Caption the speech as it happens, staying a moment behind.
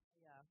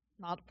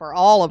not for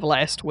all of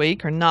last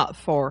week, or not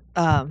for,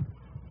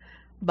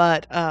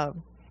 but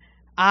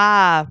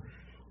I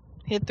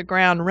hit the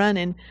ground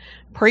running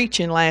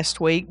preaching last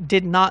week.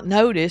 Did not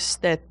notice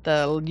that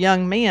the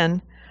young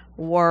men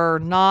were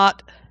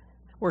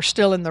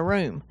still in the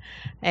room,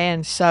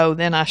 and so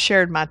then I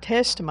shared my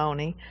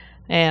testimony,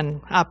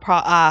 and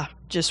I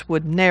just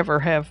would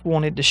never have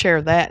wanted to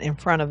share that in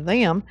front of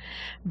them,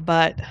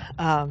 but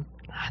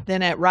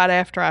then right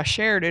after I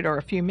shared it, or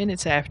a few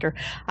minutes after,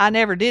 I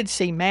never did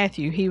see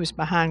Matthew. He was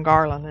behind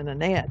Garland and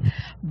Annette,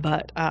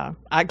 but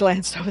I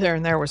glanced over there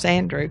and there was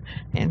Andrew.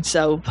 And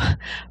so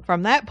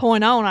from that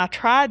point on, I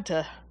tried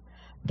to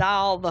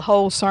dial the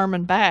whole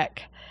sermon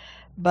back.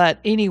 But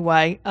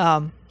anyway,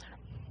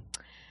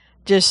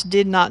 just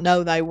did not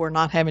know they were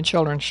not having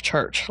children's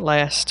church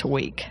last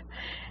week.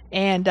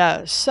 And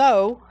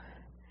so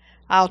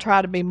I'll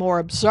try to be more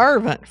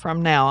observant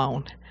from now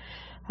on.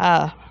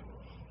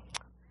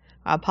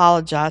 I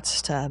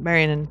apologize to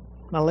Marion and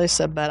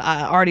Melissa, but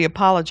I already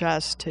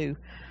apologized to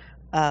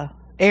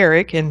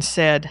Eric and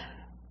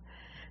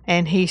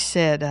he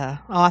said, oh,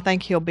 I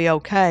think he'll be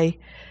okay.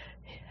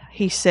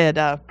 He said,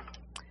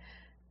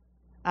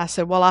 I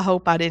said, well, I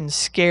hope I didn't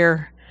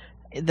scare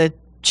the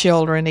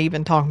children,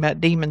 even talking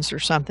about demons or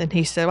something.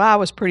 He said, well, I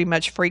was pretty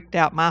much freaked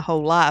out my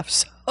whole life,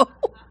 so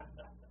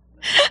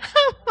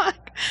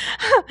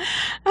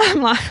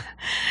I'm like,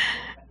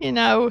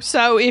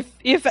 so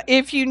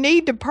if you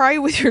need to pray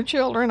with your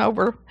children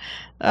over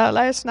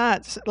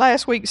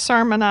last week's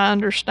sermon, I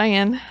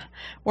understand.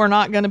 We're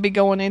not going to be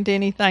going into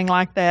anything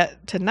like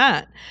that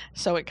tonight.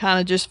 So it kind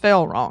of just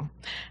fell wrong.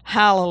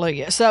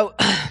 Hallelujah. So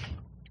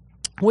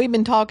we've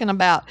been talking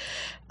about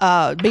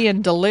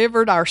being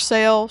delivered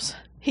ourselves,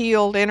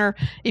 healed,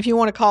 if you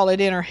want to call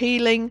it inner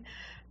healing.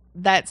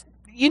 That's,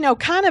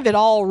 kind of it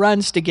all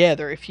runs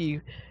together. If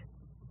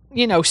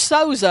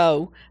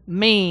sozo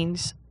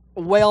means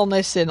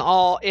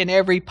wellness in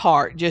every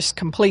part, just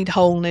complete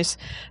wholeness,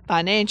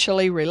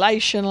 financially,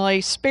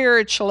 relationally,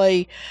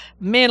 spiritually,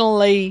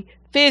 mentally,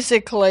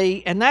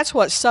 physically, and that's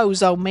what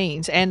sozo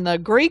means. And the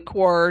Greek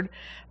word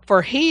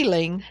for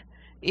healing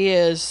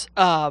is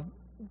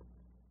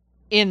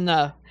in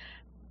the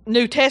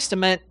New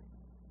Testament,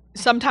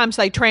 sometimes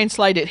they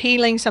translate it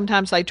healing,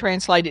 sometimes they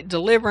translate it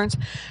deliverance,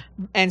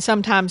 and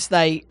sometimes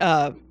they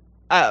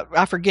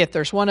I forget,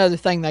 there's one other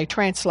thing they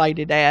translate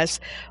it as,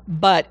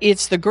 but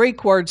it's the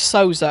Greek word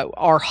sozo,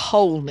 or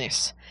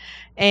wholeness.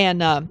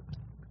 And,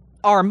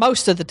 or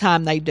most of the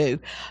time they do.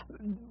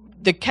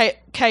 The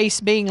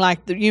case being like,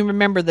 you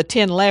remember the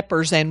 10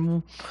 lepers,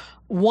 and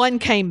one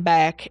came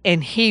back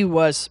and he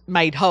was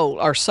made whole,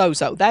 or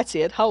sozo. That's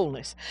it,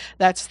 wholeness.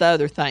 That's the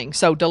other thing.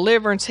 So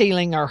deliverance,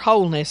 healing, or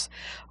wholeness,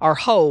 or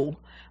whole,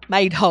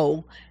 made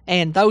whole.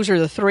 And those are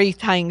the three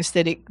things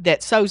that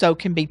sozo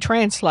can be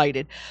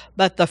translated.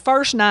 But the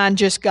first 9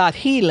 just got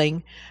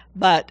healing,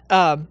 but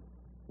the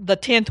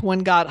 10th one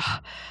got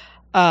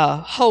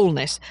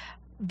wholeness.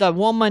 The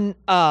woman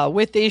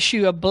with the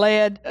issue of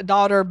blood,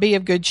 daughter, be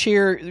of good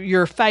cheer,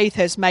 your faith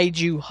has made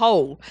you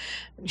whole.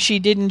 She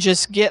didn't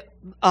just get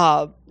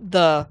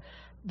the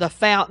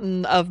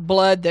fountain of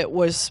blood that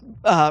was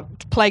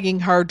plaguing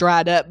her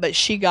dried up, but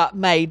she got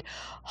made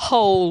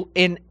whole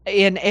in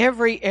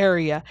every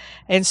area.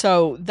 And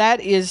so that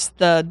is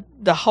the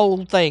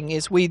whole thing,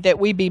 is that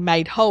we be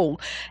made whole.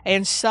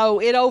 And so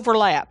it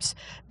overlaps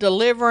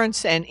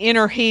deliverance and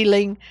inner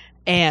healing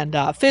and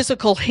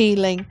physical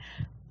healing,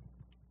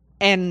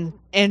 and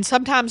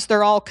sometimes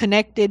they're all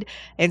connected,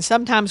 and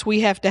sometimes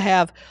we have to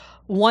have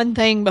one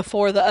thing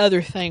before the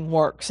other thing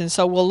works. And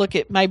so we'll look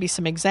at maybe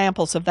some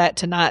examples of that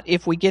tonight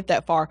if we get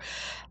that far.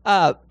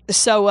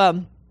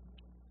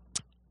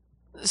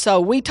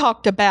 So we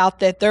talked about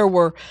that there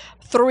were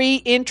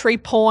 3 entry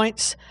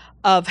points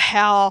of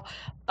how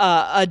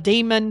a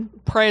demon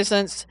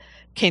presence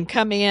can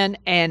come in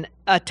and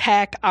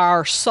attack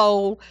our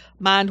soul,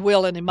 mind,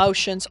 will, and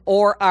emotions,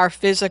 or our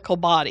physical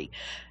body.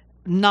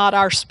 Not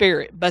our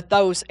spirit, but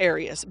those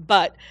areas.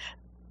 But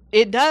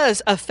it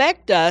does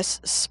affect us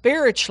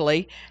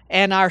spiritually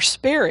and our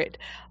spirit.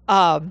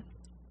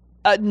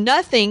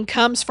 Nothing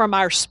comes from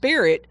our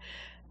spirit,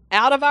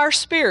 out of our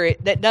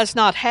spirit, that does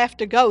not have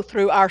to go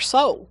through our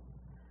soul.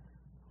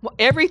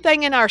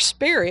 Everything in our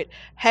spirit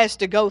has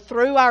to go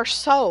through our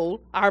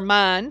soul, our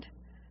mind.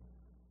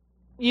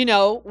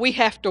 We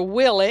have to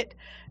will it,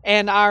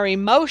 and our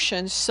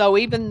emotions. So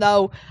even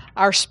though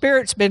our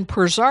spirit's been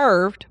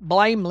preserved,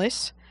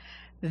 blameless,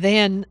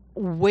 then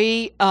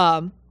we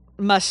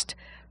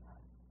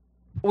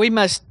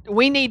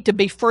need to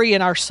be free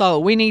in our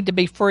soul. We need to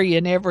be free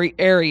in every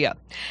area.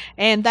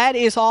 And that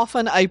is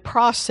often a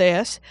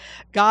process.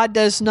 God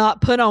does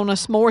not put on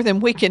us more than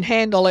we can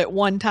handle at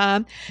one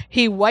time.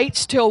 He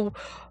waits till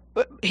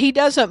He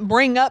doesn't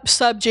bring up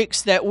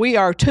subjects that we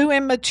are too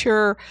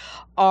immature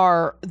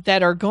or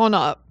that are going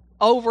to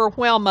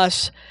overwhelm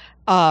us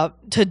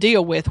to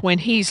deal with, when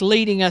He's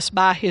leading us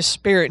by His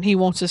Spirit and He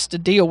wants us to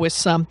deal with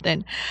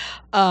something.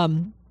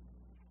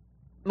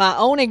 My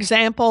own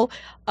example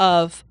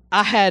of,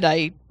 I had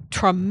a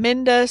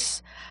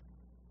tremendous,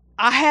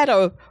 I had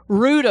a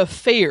root of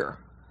fear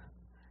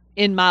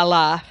in my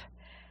life,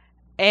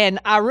 and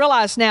I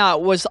realize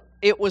now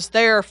it was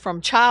there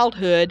from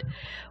childhood,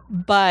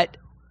 but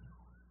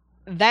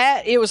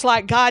that it was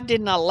like God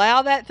didn't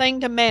allow that thing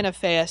to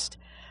manifest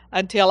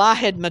until I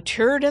had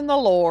matured in the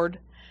Lord,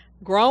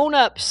 grown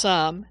up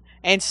some,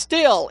 and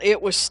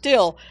it was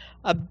still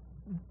a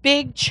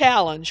big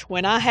challenge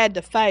when I had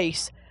to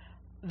face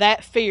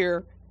that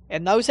fear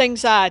and those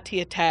anxiety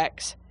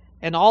attacks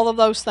and all of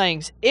those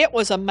things. It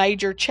was a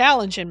major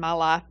challenge in my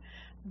life,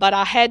 but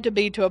I had to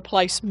be to a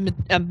place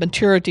of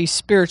maturity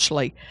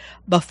spiritually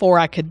before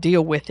I could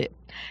deal with it.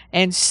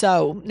 And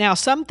so now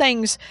some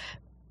things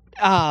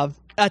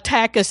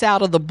attack us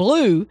out of the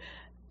blue.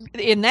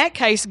 In that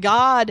case,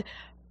 God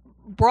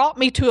brought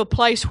me to a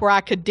place where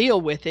I could deal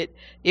with it.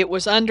 It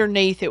was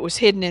underneath, it was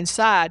hidden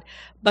inside.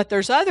 But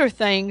there's other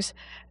things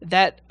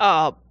that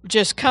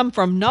just come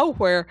from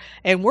nowhere,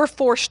 and we're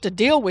forced to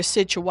deal with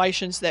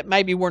situations that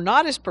maybe we're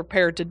not as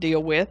prepared to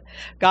deal with.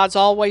 God's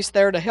always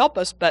there to help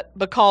us, but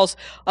because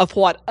of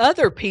what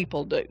other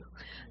people do.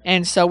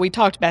 And so we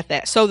talked about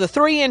that. So the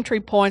 3 entry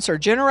points are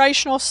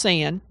generational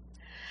sin,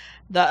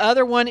 the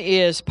other one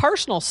is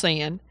personal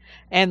sin,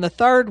 and the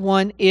third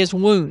one is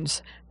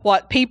wounds.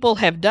 What people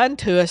have done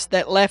to us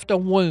that left a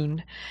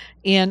wound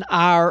in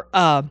our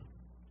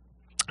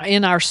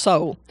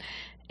soul.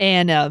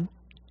 And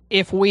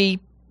we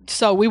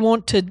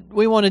want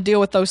to deal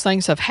with those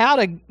things of how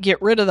to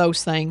get rid of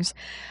those things,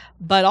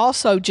 but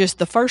also just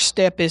the first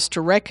step is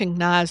to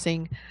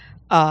recognizing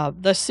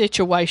the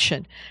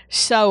situation.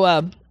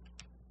 So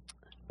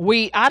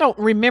I don't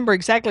remember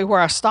exactly where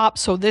I stopped,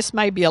 so this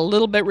may be a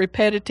little bit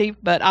repetitive,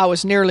 but I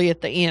was nearly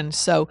at the end.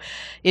 So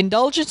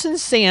indulgence in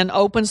sin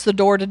opens the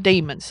door to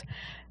demons.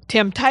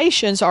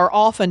 Temptations are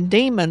often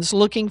demons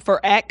looking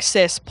for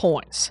access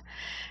points.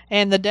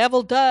 And the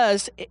devil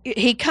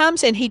he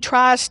comes and he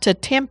tries to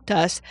tempt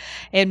us,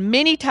 and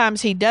many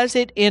times he does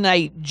it in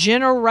a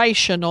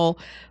generational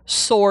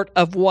sort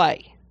of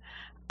way.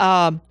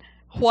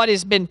 What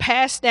has been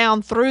passed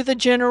down through the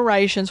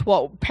generations,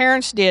 what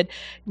parents did,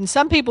 and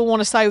some people want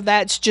to say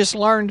that's just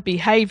learned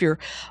behavior,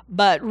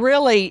 but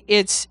really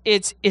it's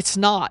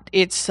not.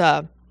 It's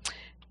I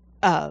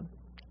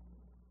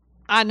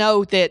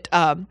know that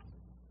I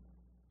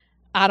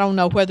don't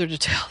know whether to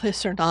tell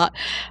this or not.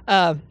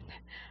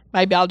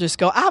 Maybe I'll just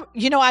go.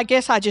 I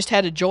guess I just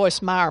had a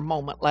Joyce Meyer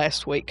moment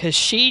last week because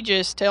she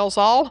just tells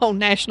all on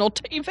national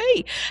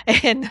TV,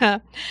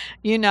 and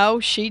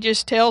she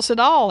just tells it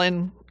all.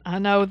 And I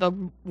know the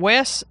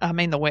West, oh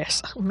man, the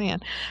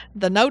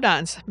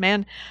Nodines,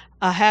 man,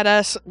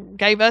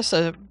 gave us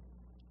a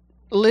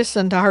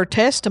listen to her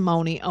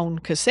testimony on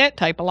cassette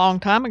tape a long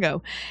time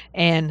ago,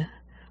 and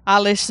I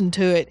listened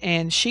to it,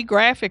 and she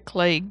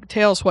graphically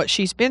tells what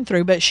she's been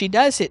through, but she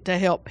does it to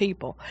help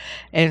people,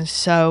 and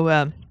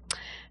so.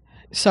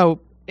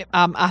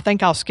 I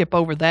think I'll skip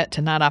over that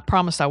tonight. I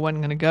promised I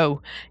wasn't going to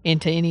go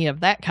into any of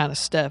that kind of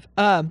stuff.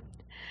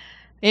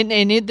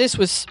 This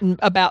was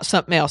about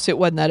something else. It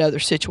wasn't that other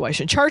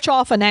situation. The church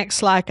often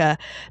acts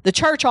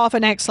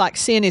like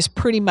sin is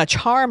pretty much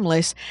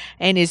harmless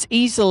and is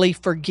easily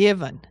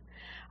forgiven.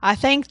 I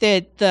think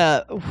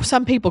that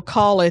some people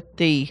call it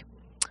the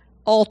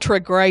ultra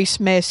grace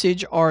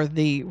message, or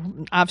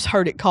I've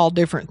heard it called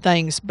different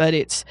things,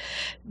 but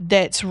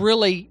that's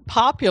really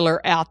popular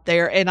out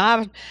there. And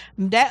I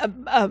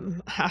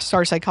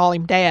started to say call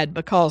him Dad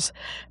but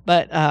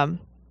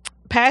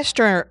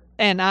Pastor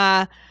and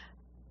I,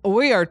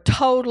 we are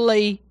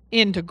totally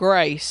into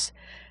grace.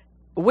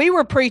 We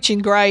were preaching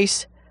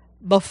grace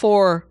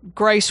before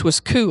grace was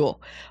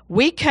cool.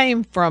 We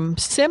came from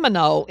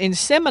Seminole. In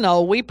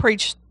Seminole, he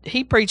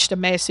preached a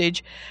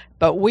message,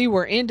 but we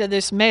were into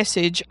this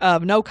message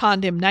of no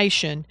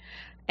condemnation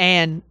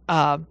and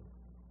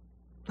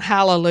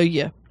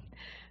hallelujah.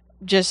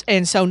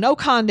 And so no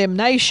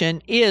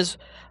condemnation is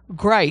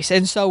grace.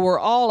 And so we're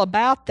all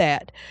about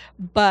that.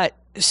 But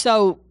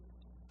so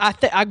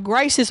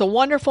grace is a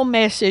wonderful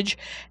message,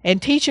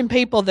 and teaching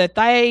people that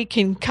they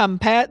can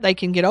they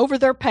can get over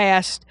their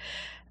past.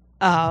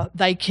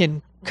 They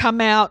can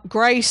come out.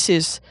 They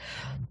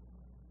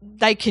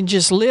can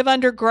just live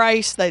under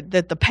grace, that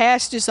the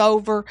past is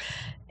over,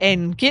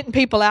 and getting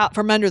people out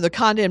from under the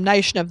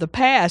condemnation of the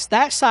past.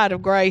 That side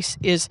of grace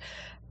is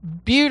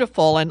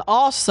beautiful and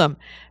awesome.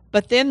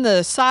 But then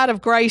the side of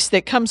grace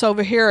that comes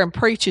over here and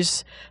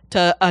preaches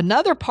to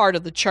another part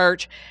of the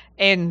church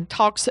and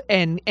talks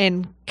and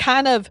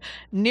kind of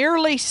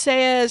nearly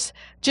says,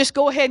 just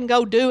go ahead and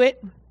go do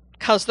it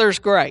because there's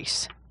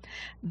grace.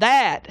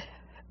 That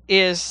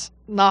is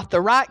not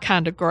the right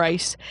kind of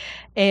grace.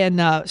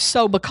 And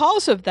so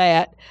because of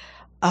that,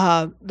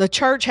 the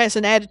church has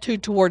an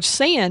attitude towards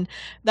sin.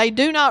 They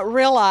do not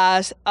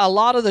realize, a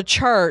lot of the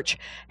church,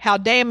 how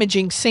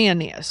damaging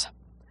sin is.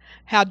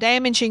 How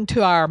damaging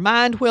to our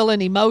mind, will,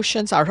 and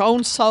emotions, our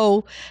own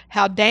soul,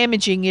 how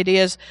damaging it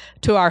is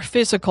to our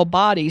physical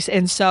bodies.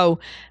 And so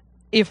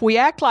if we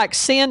act like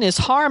sin is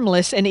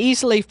harmless and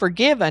easily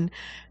forgiven,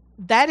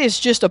 that is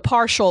just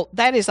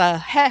that is a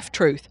half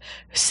truth.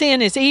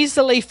 Sin is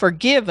easily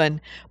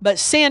forgiven, but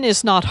sin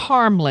is not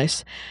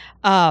harmless.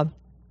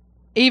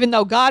 Even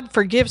though God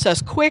forgives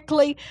us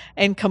quickly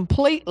and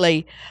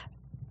completely,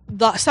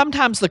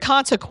 sometimes the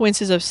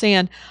consequences of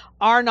sin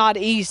are not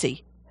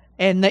easy,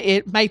 and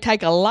it may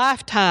take a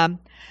lifetime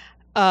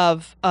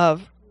of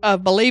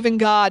believing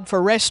God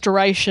for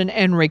restoration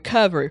and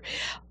recovery.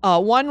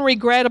 One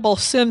regrettable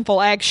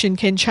sinful action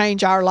can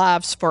change our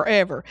lives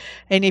forever.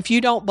 And if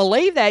you don't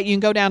believe that, you can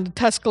go down to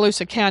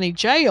Tuscaloosa County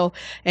Jail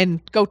and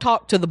go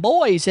talk to the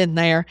boys in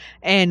there,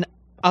 and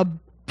a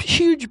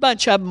huge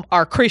bunch of them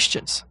are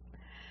Christians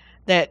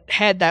that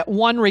had that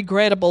one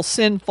regrettable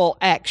sinful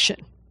action.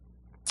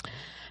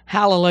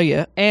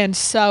 Hallelujah. And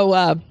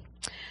so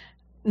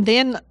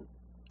then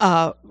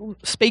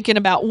speaking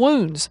about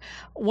wounds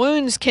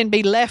can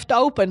be left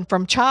open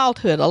from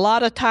childhood. A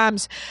lot of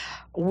times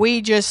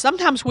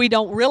sometimes we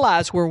don't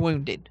realize we're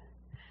wounded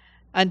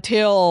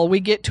until we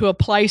get to a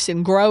place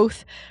in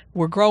growth.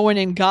 We're growing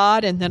in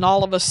God, and then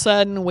all of a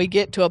sudden we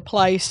get to a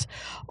place,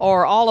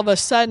 or all of a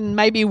sudden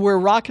maybe we're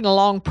rocking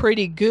along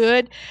pretty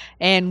good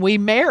and we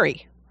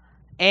marry.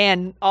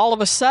 And all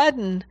of a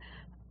sudden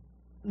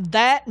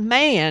that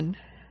man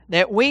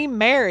that we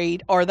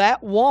married, or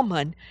that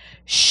woman,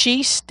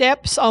 she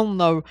steps on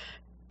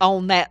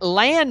that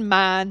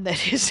landmine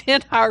that is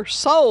in our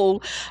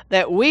soul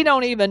that we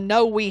don't even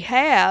know we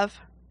have,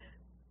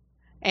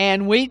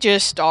 and we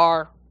just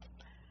are,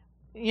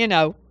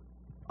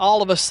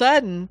 all of a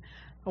sudden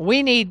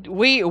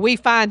we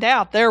find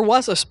out there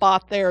was a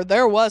spot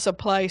there was a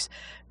place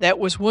that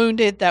was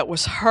wounded, that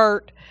was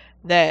hurt,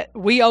 that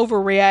we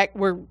overreact.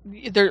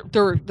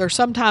 There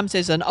sometimes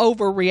is an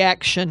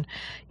overreaction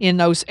in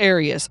those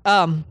areas,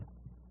 and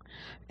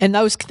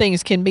those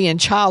things can be in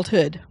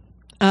childhood.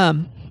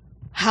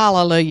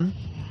 Hallelujah.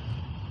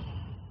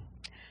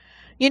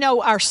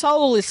 Our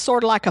soul is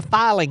sort of like a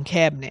filing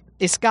cabinet.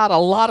 It's got a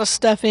lot of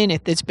stuff in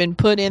it that's been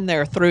put in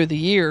there through the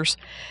years,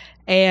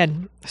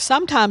 and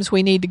sometimes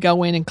we need to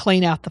go in and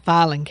clean out the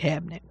filing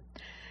cabinet.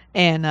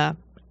 And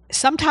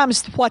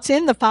sometimes what's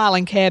in the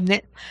filing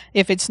cabinet,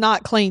 if it's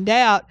not cleaned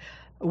out,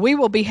 we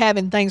will be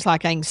having things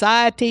like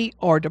anxiety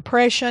or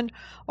depression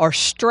or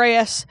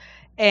stress,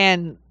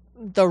 and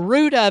the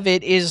root of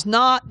it is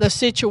not the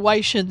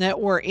situation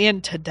that we're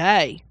in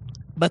today,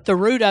 but the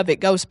root of it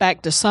goes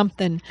back to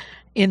something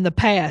in the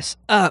past.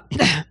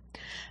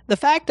 The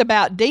fact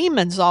about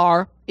demons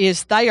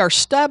is they are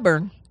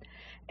stubborn,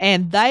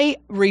 and they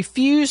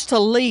refuse to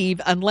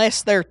leave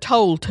unless they're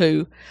told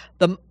to,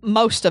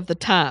 most of the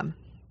time.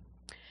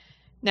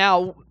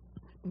 Now,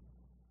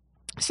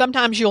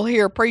 sometimes you'll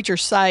hear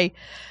preachers say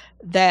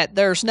that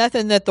there's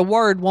nothing that the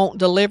Word won't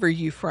deliver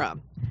you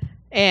from.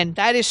 And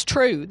that is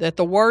true, that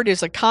the Word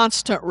is a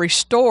constant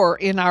restorer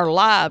in our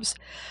lives.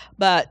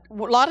 But a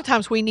lot of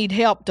times we need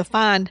help to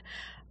find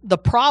the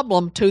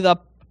problem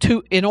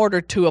in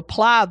order to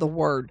apply the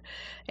Word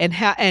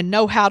and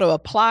know how to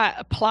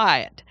apply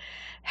it.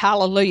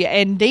 Hallelujah.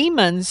 And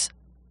demons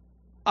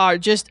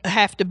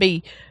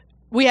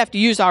we have to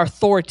use our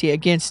authority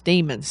against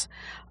demons.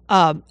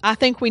 I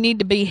think we need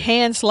to be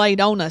hands laid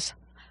on us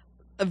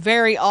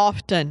very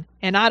often,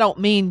 and I don't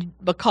mean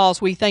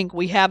because we think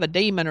we have a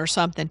demon or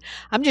something.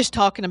 I'm just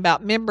talking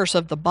about members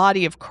of the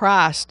body of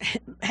Christ.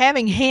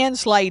 Having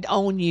hands laid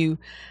on you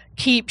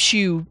keeps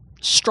you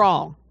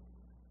strong.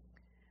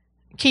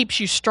 It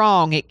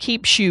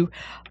keeps you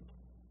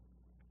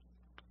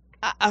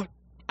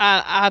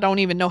I don't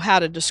even know how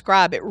to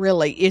describe it,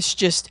 really. It's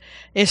just,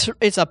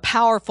 it's a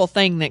powerful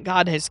thing that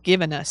God has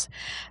given us.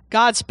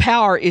 God's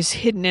power is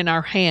hidden in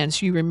our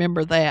hands. You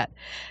remember that.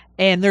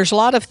 And there's a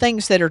lot of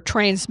things that are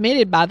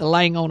transmitted by the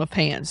laying on of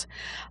hands.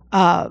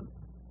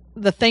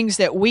 The things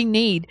that we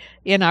need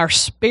in our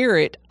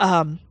spirit,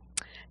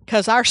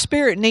 because our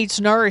spirit needs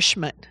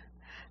nourishment.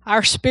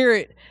 Our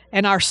spirit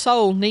and our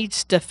soul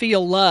needs to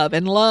feel love,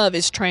 and love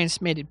is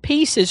transmitted.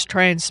 Peace is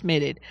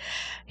transmitted.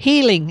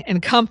 Healing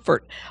and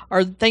comfort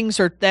are things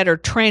that are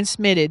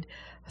transmitted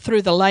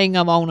through the laying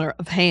on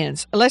of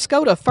hands. Let's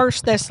go to 1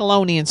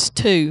 Thessalonians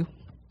 2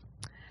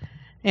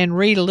 and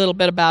read a little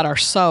bit about our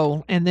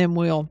soul, and then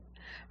we'll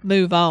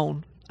move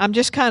on. I'm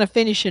just kind of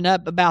finishing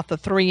up about the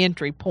 3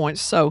 entry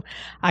points, so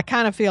I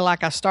kind of feel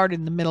like I started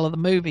in the middle of the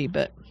movie,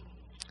 but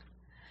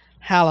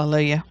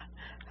hallelujah.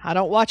 I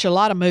don't watch a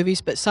lot of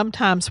movies, but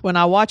sometimes when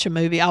I watch a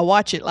movie, I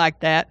watch it like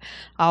that.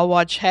 I'll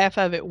watch half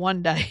of it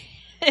one day.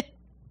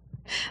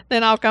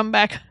 Then I'll come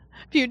back a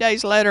few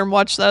days later and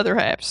watch the other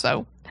half.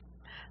 So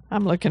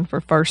I'm looking for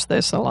 1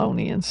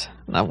 Thessalonians.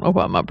 I don't know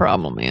what my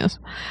problem is.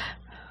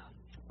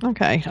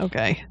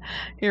 Okay.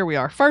 Here we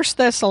are. 1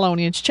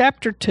 Thessalonians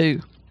chapter 2,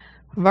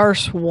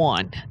 verse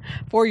 1.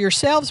 For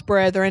yourselves,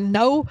 brethren,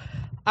 know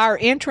our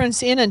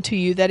entrance in unto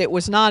you, that it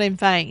was not in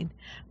vain.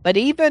 But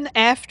even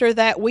after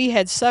that we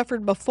had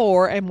suffered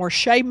before and were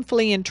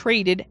shamefully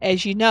entreated,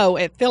 as you know,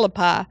 at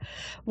Philippi,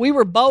 we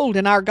were bold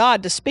in our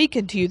God to speak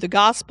unto you the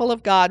gospel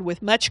of God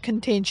with much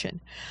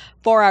contention.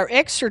 For our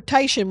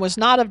exhortation was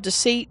not of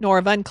deceit, nor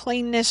of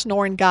uncleanness,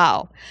 nor in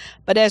guile.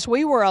 But as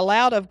we were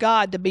allowed of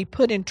God to be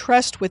put in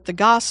trust with the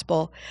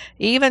gospel,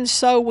 even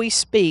so we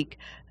speak,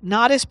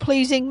 not as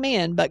pleasing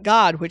men, but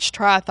God which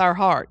trieth our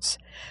hearts.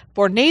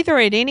 For neither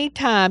at any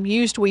time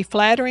used we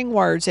flattering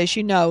words, as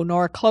you know,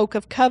 nor a cloak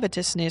of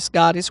covetousness,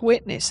 God is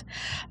witness.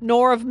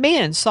 Nor of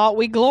men sought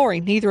we glory,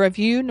 neither of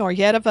you, nor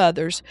yet of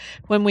others,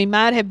 when we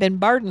might have been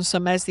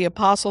burdensome as the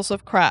apostles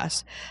of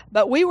Christ.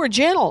 But we were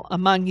gentle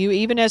among you,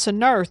 even as a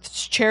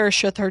nurse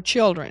cherisheth her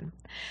children.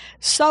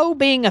 So,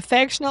 being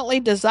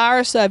affectionately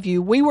desirous of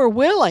you, we were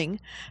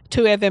willing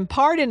to have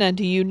imparted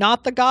unto you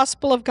not the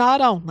gospel of God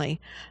only,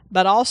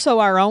 but also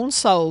our own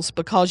souls,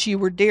 because you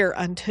were dear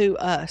unto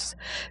us.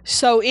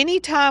 So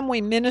anytime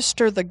we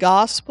minister the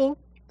gospel,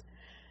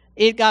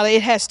 it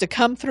has to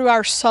come through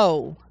our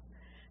soul.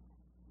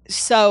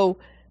 So,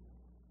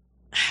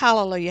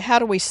 hallelujah, how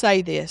do we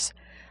say this?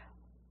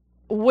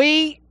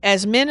 We,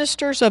 as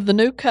ministers of the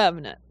new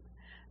covenant,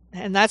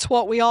 and that's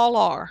what we all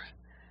are,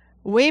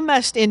 we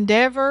must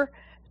endeavor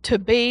to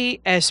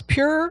be as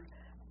pure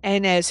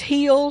and as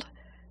healed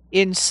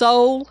in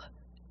soul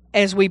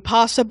as we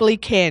possibly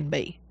can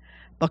be,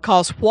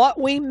 because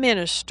what we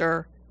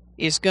minister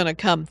is going to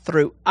come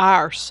through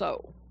our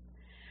soul.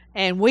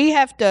 And we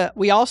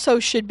also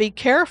should be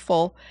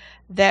careful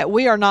that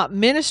we are not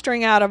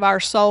ministering out of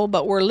our soul,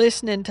 but we're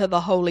listening to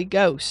the Holy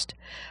Ghost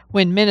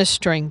when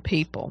ministering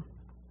people.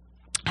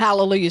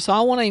 Hallelujah. So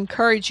I want to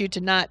encourage you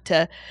tonight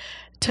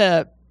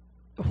to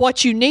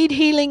what you need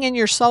healing in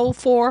your soul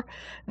for,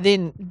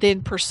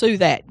 then pursue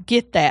that.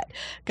 Get that.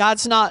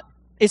 It's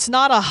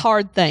not a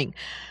hard thing.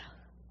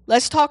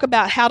 Let's talk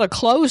about how to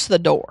close the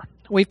door.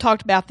 We've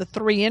talked about the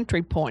 3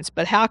 entry points,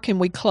 but how can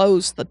we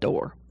close the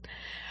door?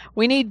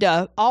 We need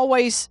to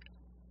always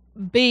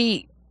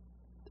be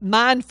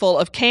mindful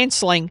of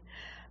canceling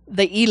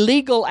the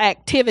illegal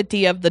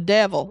activity of the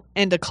devil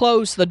and to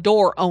close the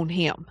door on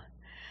him.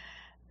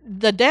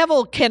 The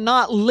devil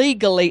cannot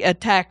legally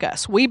attack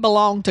us. We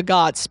belong to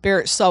God,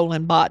 spirit, soul,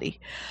 and body.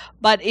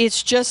 But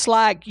it's just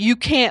like you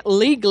can't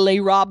legally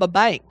rob a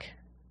bank.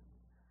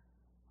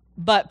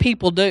 But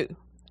people do.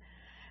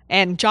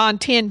 And John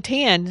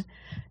 10:10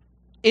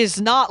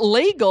 is not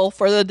legal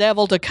for the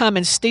devil to come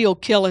and steal,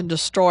 kill, and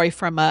destroy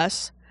from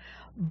us.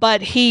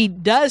 But he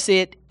does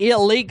it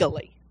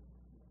illegally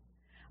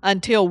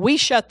until we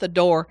shut the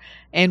door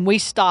and we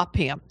stop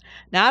him.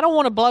 Now, I don't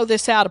want to blow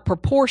this out of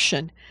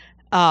proportion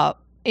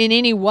in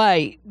any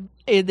way,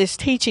 this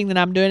teaching that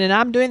I'm doing, and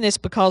I'm doing this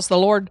because the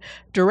Lord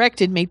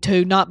directed me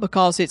to, not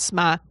because it's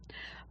my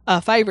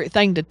favorite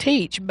thing to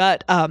teach,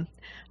 but I'm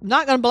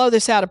not going to blow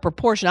this out of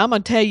proportion. I'm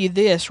going to tell you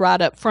this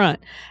right up front.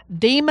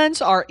 Demons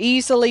are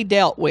easily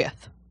dealt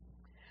with.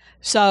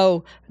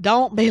 So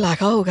don't be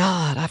like, oh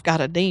God, I've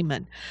got a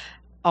demon,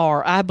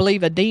 or I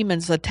believe a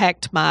demon's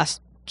attacked my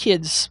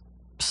kid's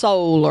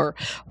soul, or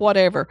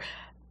whatever.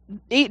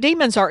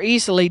 Demons are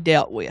easily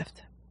dealt with.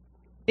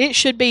 It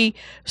should be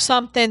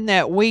something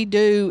that we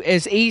do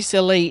as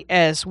easily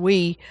as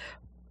we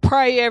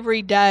pray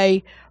every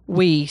day.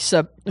 We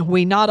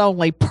not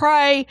only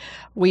pray,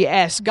 we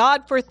ask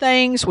God for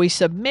things, we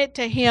submit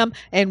to Him,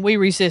 and we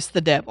resist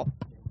the devil.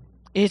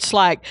 It's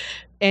like,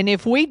 and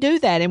if we do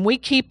that and we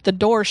keep the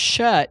door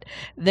shut,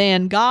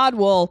 then God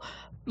will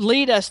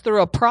lead us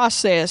through a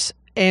process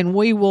and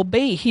we will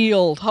be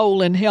healed,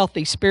 whole, and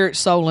healthy, spirit,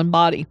 soul, and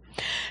body.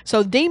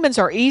 So demons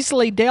are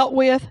easily dealt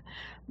with.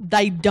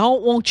 They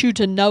don't want you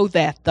to know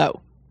that,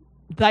 though.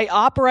 They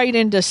operate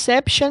in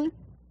deception,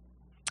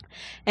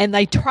 and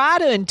they try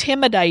to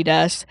intimidate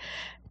us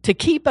to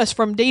keep us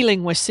from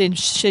dealing with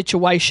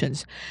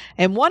situations.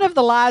 And one of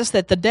the lies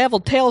that the devil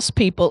tells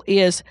people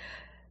is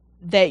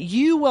that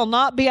you will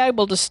not be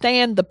able to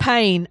stand the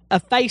pain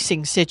of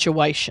facing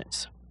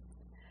situations.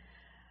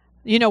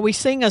 You know, we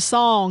sing a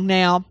song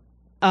now,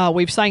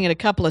 we've sang it a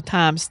couple of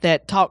times,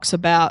 that talks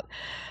about,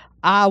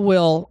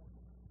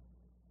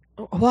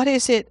 what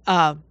is it?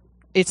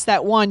 It's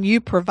that one, you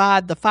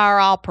provide the fire,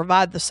 I'll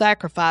provide the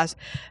sacrifice.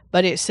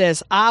 But it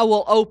says, I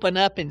will open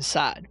up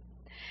inside.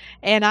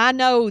 And I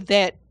know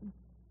that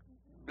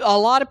a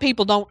lot of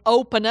people don't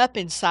open up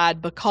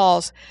inside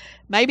because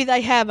maybe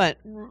they haven't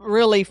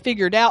really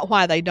figured out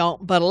why they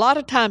don't. But a lot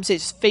of times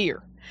it's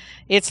fear.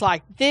 It's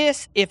like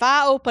this, if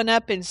I open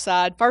up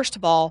inside, first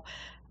of all,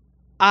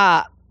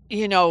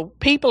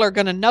 people are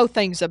going to know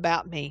things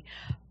about me.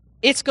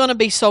 It's going to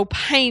be so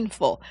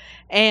painful.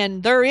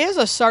 And there is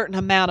a certain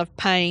amount of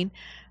pain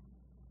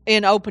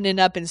in opening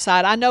up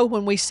inside. I know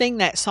when we sing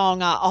that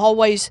song, I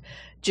always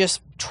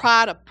just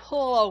try to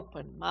pull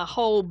open my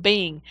whole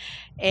being.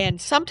 And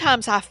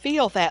sometimes I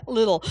feel that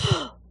little,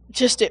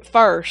 just at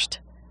first.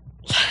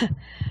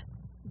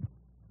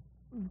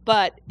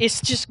 But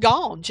it's just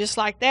gone, just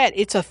like that.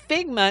 It's a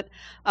figment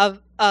of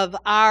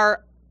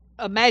our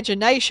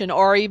imagination,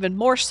 or even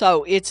more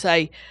so, it's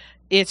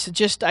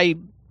just a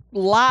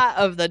lie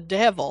of the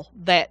devil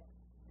that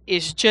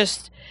is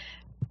just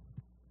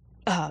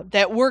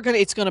that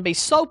it's going to be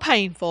so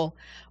painful,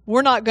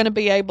 we're not going to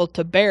be able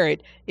to bear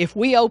it if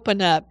we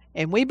open up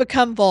and we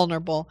become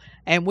vulnerable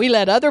and we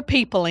let other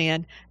people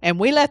in and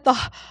we let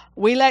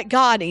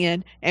God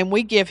in and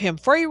we give him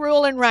free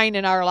rule and reign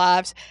in our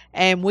lives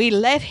and we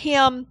let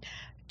him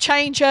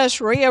change us,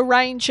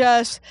 rearrange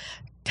us,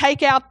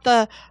 take out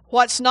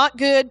what's not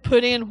good,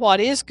 put in what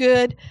is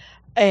good.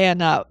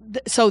 And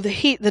so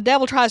the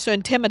devil tries to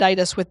intimidate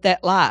us with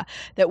that lie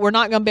that we're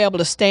not going to be able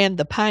to stand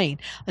the pain.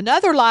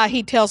 Another lie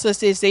he tells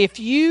us is if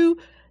you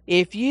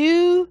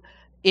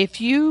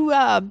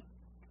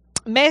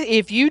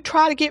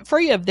try to get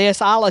free of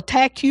this, I'll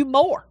attack you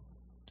more.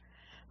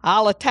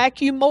 I'll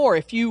attack you more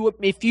if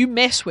you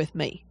mess with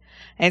me.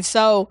 And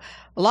so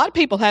a lot of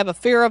people have a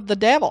fear of the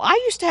devil. I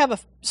used to have a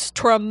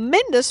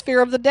tremendous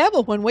fear of the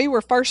devil when we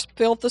were first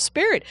filled with the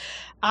Spirit.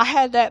 I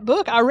had that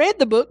book. I read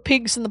the book,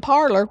 Pigs in the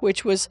Parlor,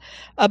 which was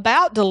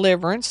about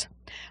deliverance,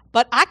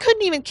 but I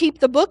couldn't even keep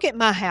the book at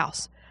my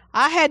house.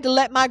 I had to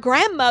let my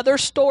grandmother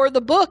store the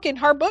book in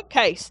her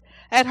bookcase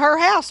at her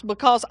house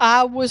because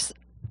I was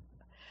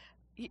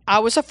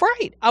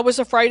afraid. I was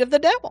afraid of the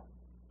devil.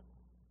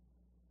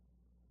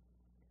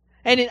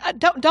 And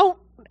don't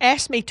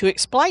ask me to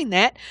explain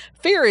that.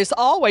 Fear is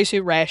always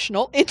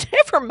irrational. It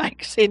never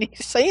makes any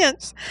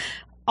sense.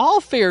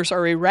 All fears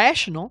are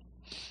irrational.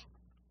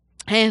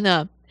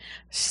 And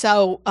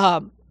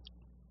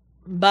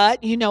but,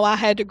 I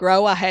had to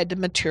grow. I had to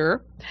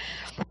mature.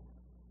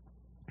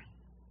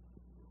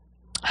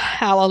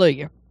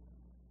 Hallelujah.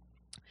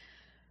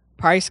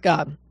 Praise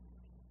God.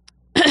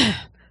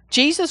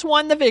 Jesus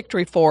won the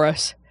victory for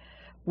us.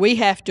 We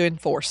have to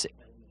enforce it.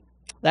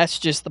 That's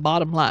just the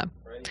bottom line.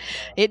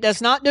 It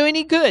does not do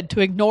any good to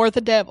ignore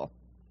the devil.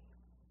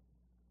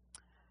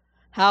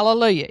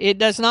 Hallelujah. It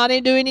does not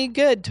do any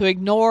good to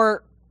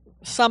ignore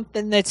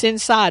something that's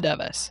inside of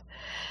us.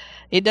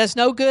 It does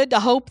no good to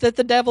hope that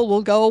the devil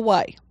will go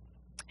away.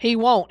 He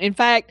won't. In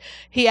fact,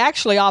 he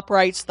actually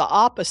operates the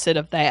opposite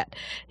of that.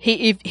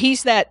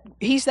 He's that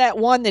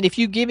one that if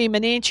you give him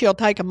an inch, he'll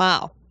take a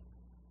mile.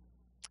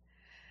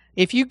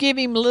 If you give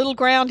him little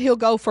ground, he'll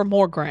go for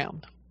more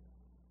ground.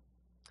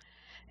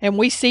 And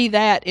we see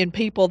that in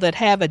people that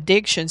have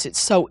addictions. It's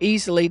so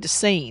easily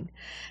seen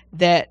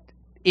that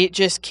it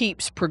just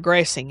keeps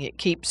progressing. It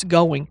keeps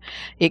going.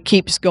 It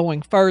keeps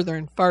going further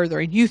and further.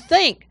 And you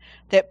think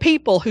that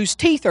people whose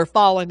teeth are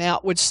falling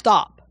out would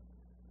stop,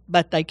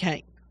 but they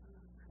can't.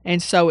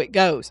 And so it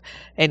goes,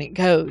 and it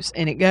goes,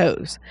 and it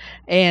goes.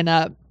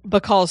 And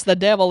because the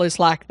devil is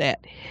like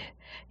that.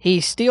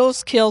 He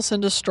steals, kills,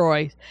 and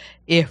destroys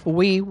if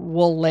we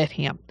will let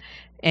him.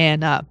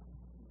 And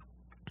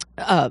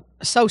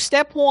so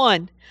step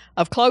one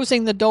of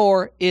closing the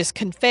door is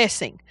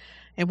confessing.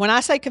 And when I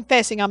say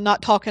confessing, I'm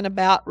not talking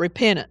about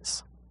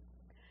repentance.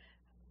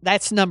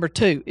 That's number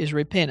 2 is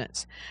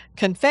repentance.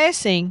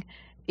 Confessing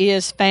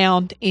is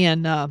found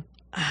in,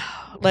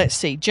 let's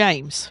see,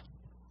 James.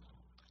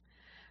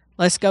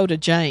 Let's go to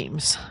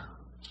James.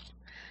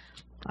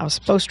 I was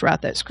supposed to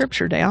write that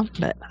scripture down,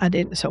 but I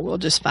didn't, so we'll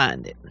just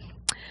find it.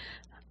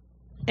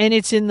 And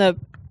it's in the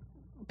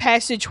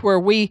passage where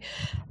we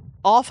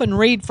often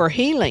read for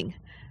healing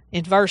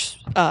in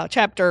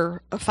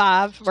chapter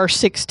 5, verse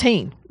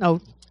 16. No,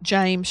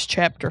 James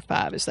chapter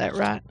 5, is that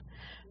right?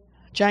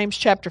 James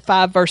chapter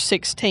 5, verse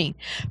 16.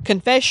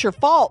 Confess your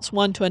faults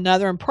one to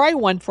another and pray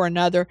one for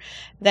another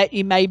that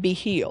you may be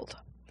healed.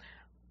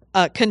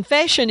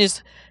 Confession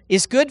is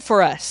good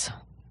for us.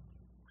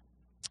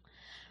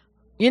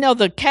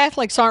 The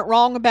Catholics aren't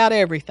wrong about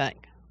everything.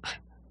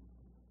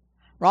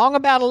 Wrong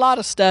about a lot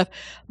of stuff,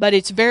 but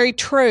it's very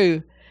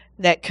true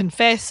that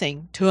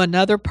confessing to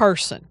another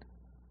person,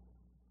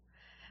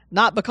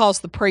 not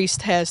because the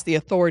priest has the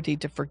authority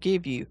to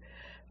forgive you,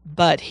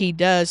 but he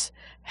does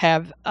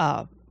have,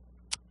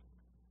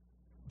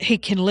 he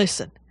can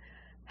listen.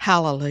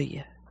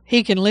 Hallelujah.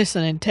 He can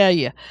listen and tell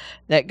you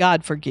that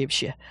God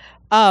forgives you.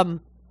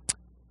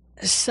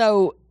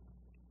 So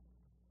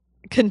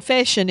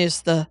confession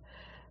is the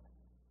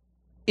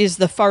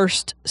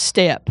first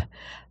step.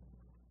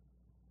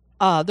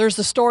 There's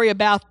a story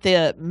about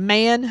the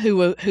man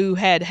who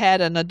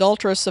had an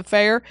adulterous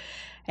affair,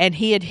 and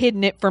he had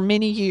hidden it for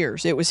many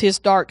years. It was his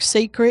dark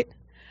secret,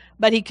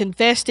 but he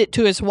confessed it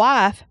to his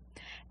wife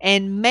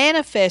and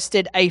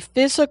manifested a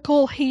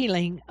physical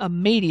healing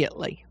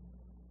immediately.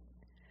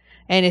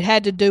 And it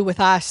had to do with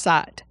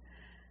eyesight.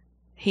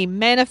 He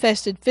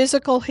manifested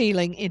physical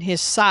healing in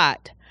his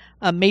sight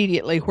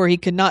immediately, where he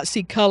could not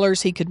see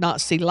colors, he could not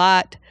see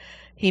light.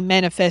 He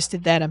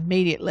manifested that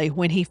immediately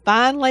when he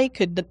finally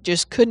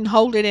couldn't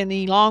hold it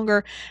any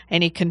longer,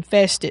 and he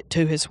confessed it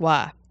to his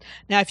wife.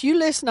 Now, if you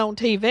listen on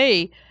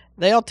TV,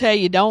 they'll tell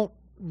you don't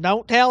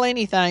tell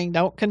anything,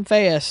 don't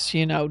confess,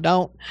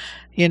 don't,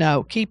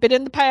 keep it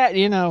in the past,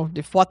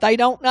 if what they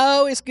don't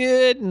know is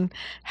good, and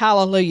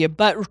hallelujah.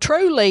 But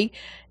truly,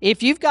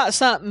 if you've got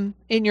something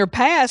in your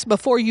past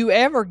before you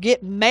ever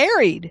get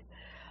married,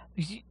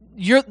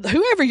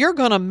 whoever you're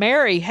going to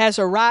marry has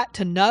a right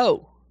to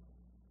know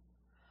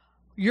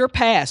your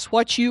past,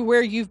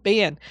 where you've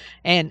been,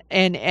 and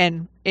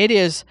it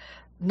is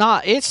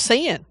not, it's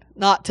sin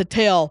not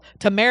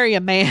to marry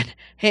a man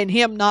and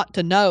him not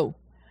to know.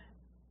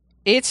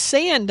 It's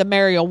sin to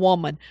marry a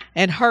woman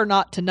and her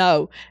not to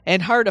know,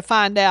 and her to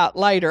find out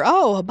later,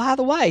 oh, by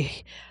the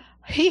way,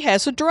 he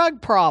has a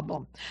drug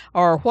problem,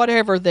 or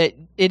whatever that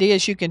it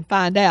is you can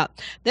find out.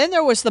 Then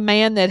there was the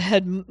man that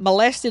had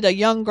molested a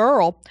young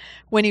girl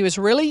when he was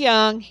really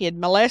young. He had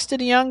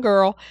molested a young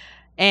girl,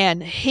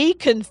 and he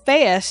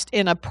confessed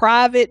in a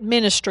private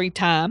ministry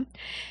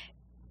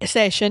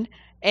session,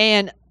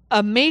 and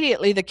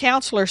immediately the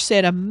counselor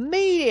said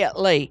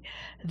immediately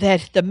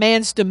that the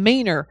man's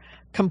demeanor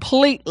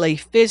completely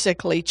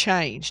physically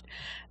changed.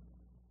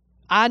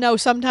 I know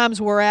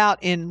sometimes we're out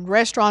in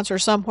restaurants or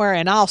somewhere,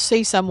 and I'll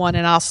see someone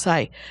and I'll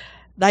say,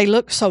 they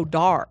look so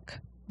dark.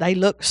 They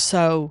look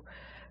so,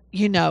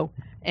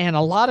 and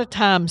a lot of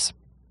times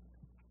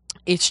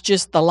it's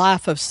just the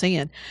life of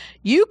sin.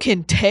 You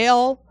can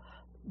tell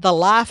the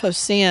life of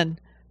sin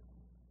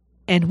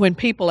and when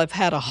people have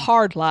had a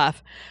hard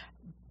life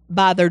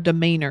by their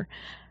demeanor.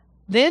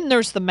 Then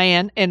there's the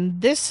man, and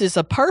this is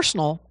a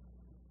personal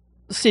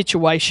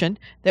situation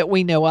that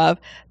we know of,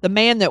 the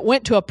man that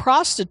went to a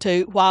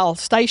prostitute while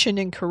stationed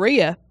in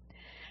Korea,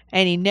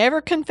 and he never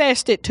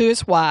confessed it to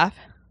his wife,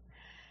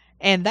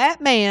 and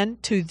that man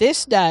to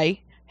this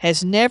day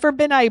has never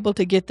been able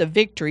to get the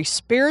victory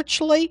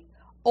spiritually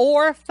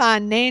or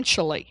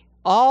financially.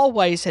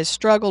 Always has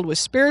struggled with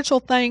spiritual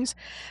things,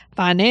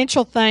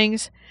 financial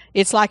things.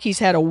 It's like he's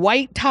had a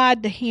weight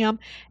tied to him,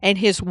 and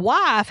his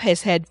wife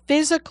has had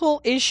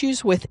physical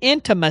issues with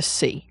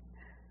intimacy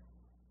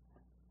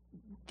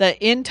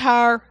the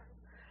entire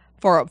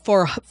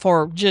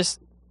for just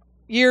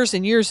years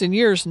and years and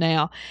years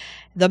now.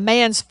 The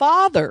man's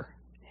father,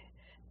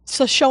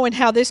 so showing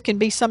how this can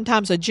be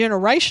sometimes a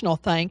generational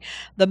thing,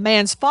 the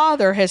man's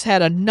father has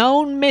had a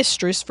known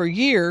mistress for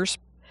years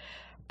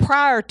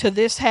prior to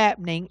this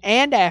happening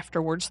and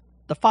afterwards.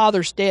 The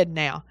father's dead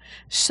now.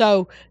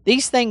 So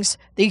these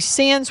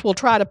sins will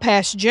try to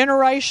pass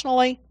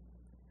generationally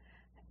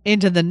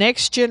into the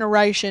next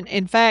generation.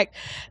 In fact,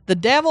 the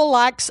devil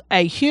likes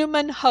a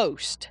human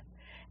host.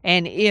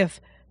 And if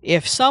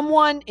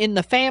someone in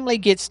the family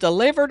gets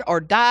delivered or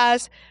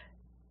dies,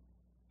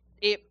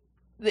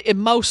 it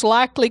most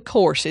likely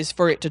course is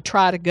for it to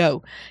try to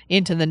go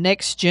into the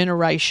next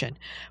generation.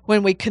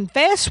 When we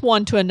confess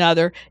one to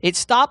another, it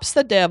stops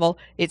the devil,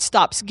 it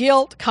stops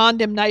guilt,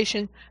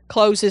 condemnation,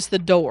 closes the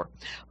door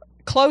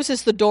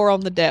on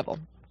the devil.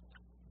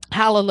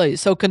 Hallelujah.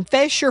 So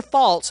confess your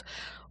faults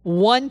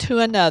one to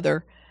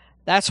another.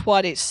 That's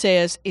what it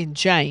says in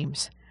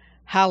James.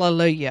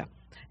 Hallelujah.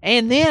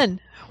 And then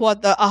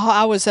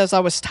as I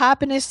was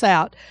typing this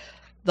out,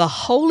 the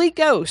Holy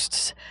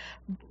Ghost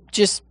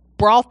just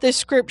brought this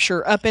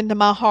scripture up into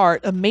my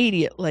heart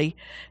immediately,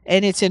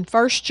 and it's in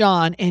 1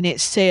 John, and it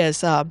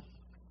says,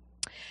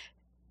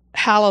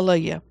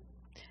 hallelujah,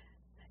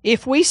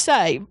 if we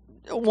say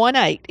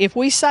 1:8, if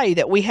we say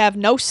that we have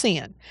no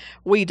sin,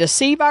 we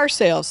deceive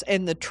ourselves,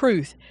 and the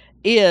truth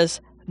is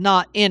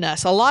not in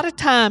us. A lot of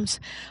times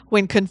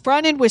when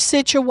confronted with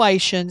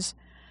situations,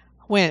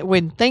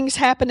 when things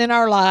happen in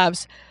our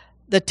lives,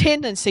 the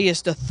tendency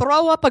is to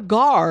throw up a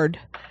guard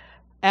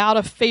out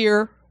of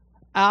fear,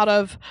 out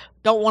of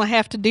don't want to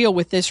have to deal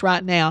with this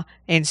right now,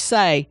 and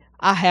say,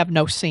 I have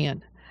no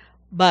sin.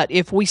 But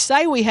if we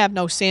say we have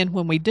no sin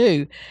when we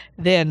do,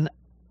 then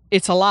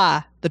it's a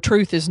lie. The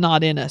truth is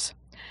not in us.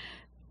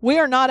 We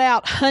are not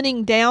out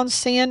hunting down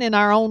sin in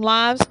our own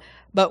lives,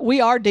 but we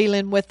are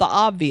dealing with the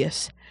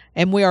obvious.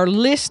 And we are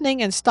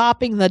listening and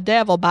stopping the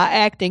devil by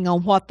acting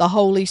on what the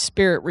Holy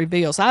Spirit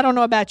reveals. I don't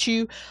know about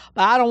you,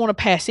 but I don't want to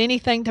pass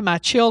anything to my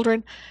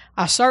children.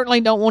 I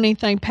certainly don't want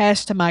anything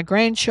passed to my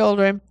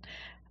grandchildren.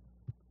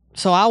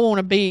 So I want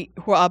to be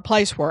a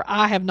place where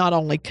I have not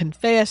only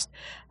confessed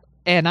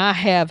and I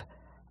have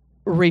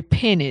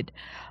repented.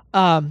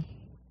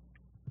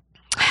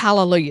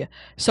 Hallelujah.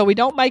 So we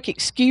don't make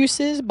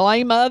excuses,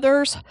 blame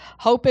others,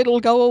 hope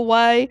it'll go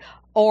away.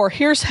 Or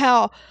here's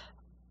how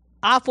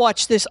I've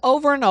watched this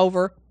over and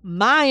over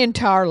my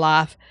entire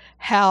life,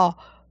 how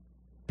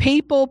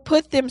people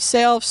put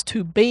themselves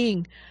to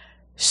being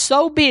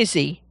so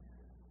busy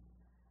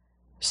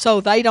so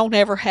they don't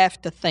ever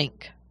have to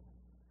think.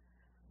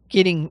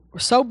 Getting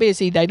so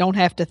busy they don't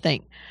have to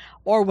think.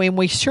 Or when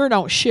we sure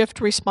don't shift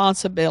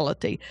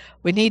responsibility.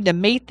 We need to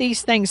meet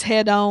these things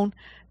head on,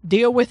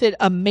 deal with it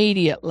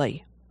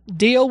immediately,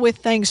 deal with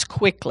things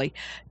quickly,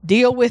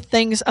 deal with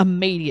things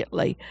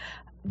immediately.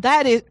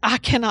 That is, I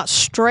cannot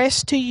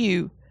stress to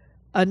you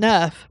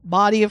enough,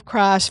 body of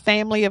Christ,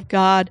 family of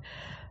God,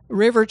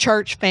 River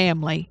Church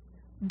family,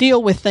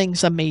 deal with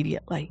things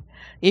immediately.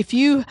 If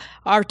you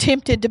are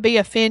tempted to be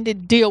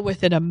offended, deal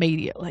with it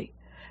immediately.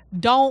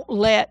 Don't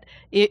let,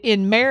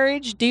 in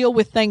marriage, deal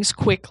with things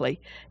quickly.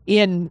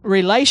 In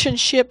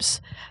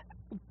relationships,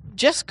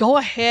 just go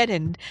ahead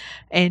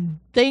and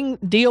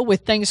deal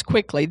with things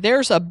quickly.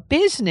 There's a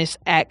business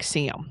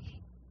axiom,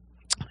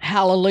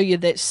 hallelujah,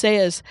 that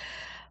says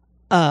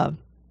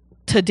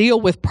to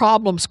deal with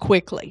problems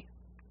quickly.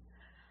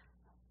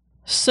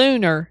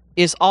 Sooner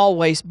is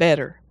always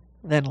better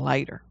than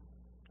later.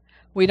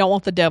 We don't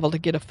want the devil to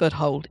get a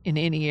foothold in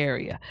any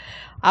area.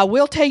 I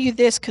will tell you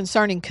this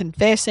concerning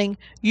confessing: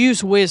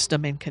 use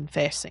wisdom in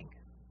confessing.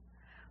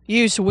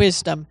 Use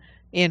wisdom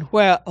in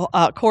where,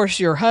 of course,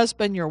 your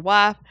husband, your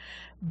wife,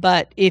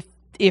 but if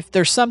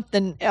there's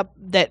something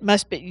that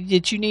must be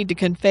that you need to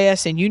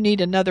confess and you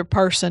need another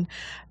person,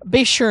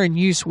 be sure and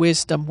use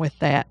wisdom with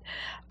that.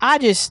 I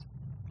just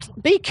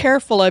be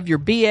careful of your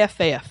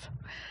BFF.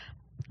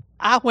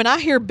 When I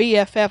hear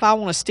BFF, I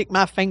want to stick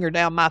my finger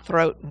down my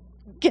throat and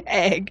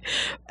gag.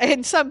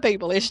 And some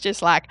people, it's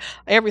just like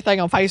everything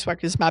on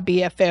Facebook is my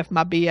BFF,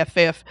 my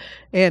BFF,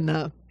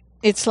 and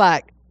it's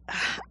like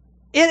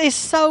it is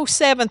so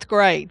seventh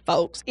grade,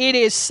 folks. It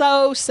is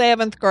so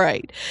seventh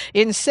grade.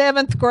 In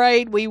seventh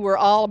grade, we were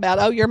all about,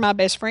 oh, you're my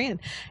best friend.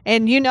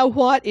 And you know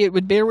what? It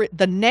would be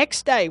the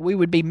next day we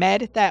would be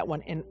mad at that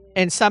one,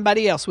 and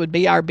somebody else would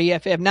be our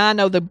BFF. Now, I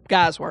know the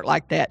guys weren't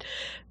like that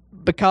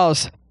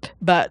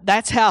but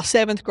that's how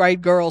seventh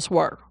grade girls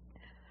were.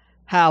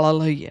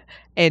 Hallelujah.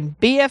 And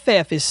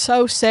BFF is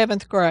so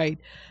seventh grade.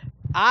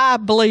 I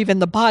believe in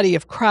the body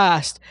of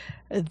Christ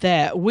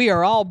that we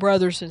are all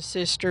brothers and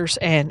sisters,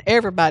 and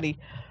everybody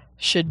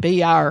should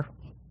be our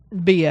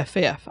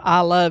BFF.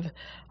 I love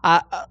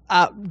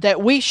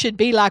that we should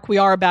be like we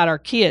are about our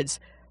kids,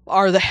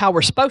 or how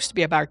we're supposed to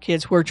be about our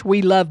kids, which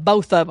we love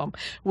both of them.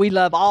 We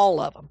love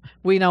all of them.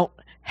 We don't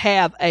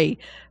have a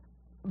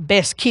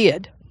best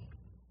kid.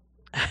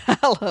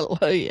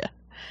 Hallelujah.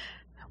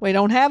 We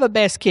don't have a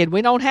best kid.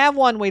 We don't have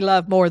one we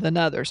love more than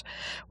others.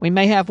 We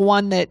may have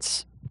one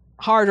that's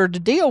harder to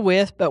deal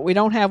with, but we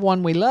don't have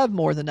one we love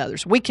more than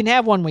others. We can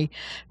have one we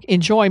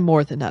enjoy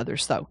more than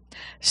others, though.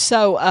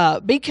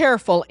 So be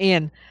careful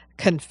in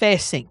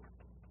confessing.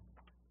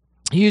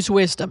 Use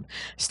wisdom.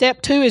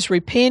 Step 2 is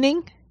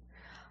repenting.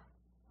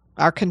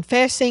 Our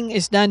confessing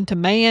is done to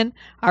man.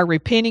 Our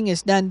repenting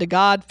is done to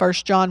God. 1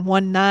 John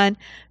 1:9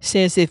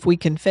 says, if we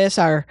confess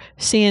our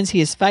sins,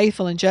 he is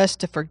faithful and just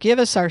to forgive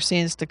us our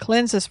sins, to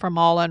cleanse us from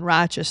all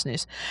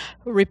unrighteousness.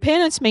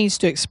 Repentance means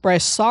to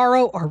express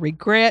sorrow or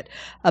regret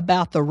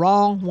about the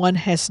wrong one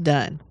has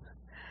done,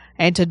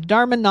 and to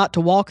determine not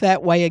to walk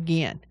that way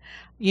again.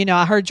 You know,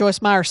 I heard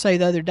Joyce Meyer say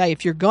the other day,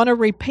 if you're going to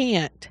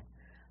repent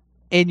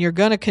and you're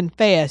going to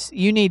confess,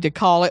 you need to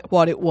call it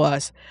what it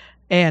was.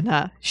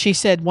 And she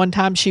said one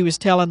time she was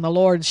telling the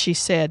Lord, she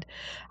said,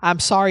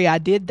 I'm sorry I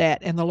did that.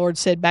 And the Lord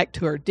said back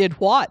to her, did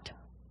what?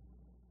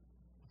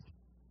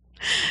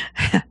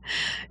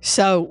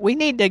 So we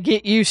need to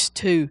get used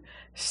to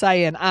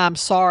saying, I'm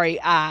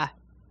sorry I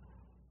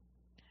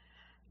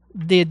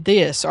did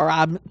this, or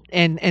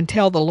and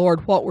tell the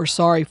Lord what we're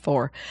sorry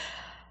for.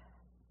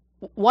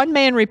 One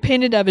man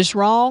repented of his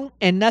wrong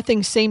and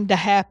nothing seemed to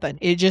happen.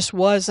 It just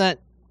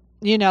wasn't.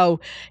 You know,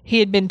 he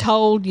had been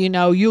told, you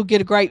know, you'll get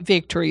a great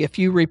victory if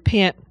you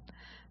repent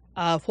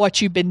of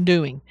what you've been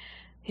doing.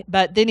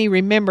 But then he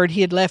remembered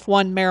he had left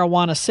one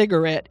marijuana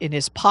cigarette in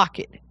his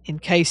pocket in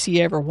case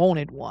he ever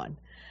wanted one.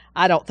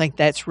 I don't think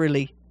that's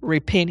really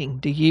repenting,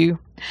 do you?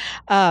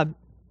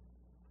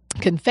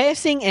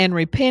 Confessing and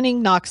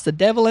repenting knocks the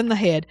devil in the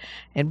head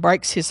and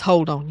breaks his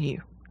hold on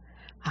you.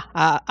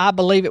 I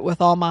believe it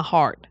with all my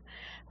heart.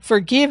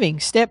 Forgiving.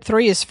 Step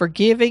 3 is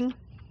forgiving.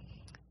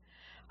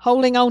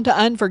 Holding on to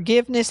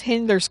unforgiveness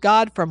hinders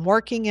God from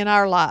working in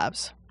our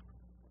lives.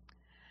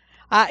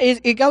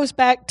 It goes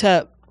back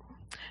to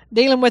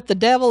dealing with the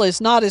devil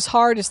is not as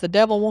hard as the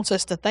devil wants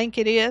us to think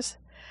it is.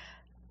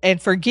 And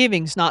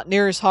forgiving's not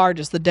near as hard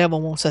as the devil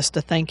wants us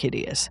to think it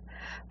is.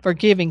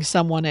 Forgiving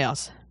someone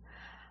else.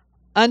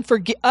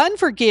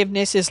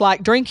 Unforgiveness is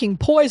like drinking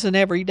poison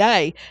every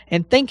day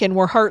and thinking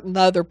we're hurting the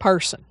other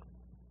person.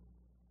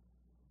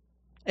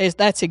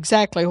 That's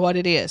exactly what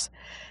it is.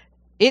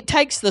 It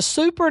takes the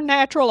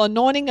supernatural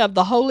anointing of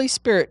the Holy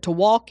Spirit to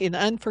walk in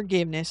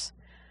unforgiveness,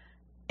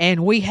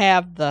 and we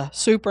have the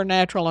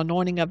supernatural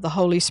anointing of the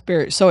Holy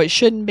Spirit. So it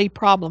shouldn't be a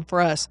problem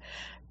for us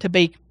to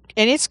be,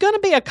 and it's going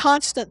to be a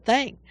constant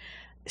thing.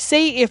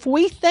 See, if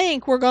we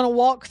think we're going to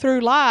walk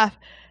through life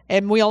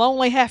and we'll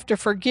only have to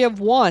forgive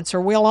once,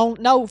 or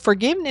no,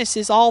 forgiveness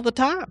is all the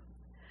time.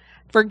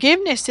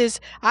 Forgiveness is,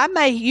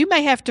 you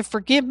may have to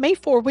forgive me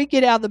before we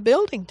get out of the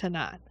building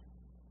tonight.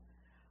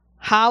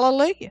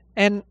 Hallelujah.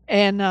 And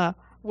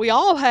we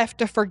all have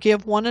to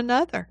forgive one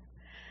another.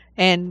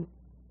 And,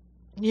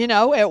 you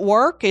know, at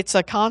work, it's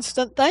a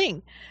constant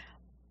thing.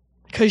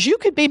 Because you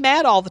could be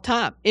mad all the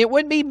time. It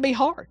wouldn't even be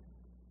hard.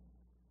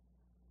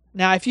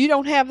 Now, if you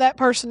don't have that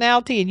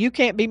personality and you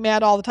can't be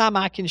mad all the time,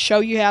 I can show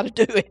you how to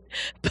do it.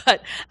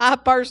 But I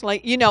personally,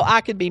 you know,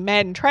 I could be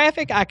mad in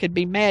traffic. I could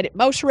be mad at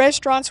most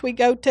restaurants we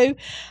go to.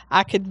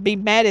 I could be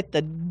mad at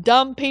the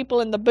dumb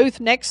people in the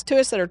booth next to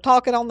us that are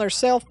talking on their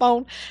cell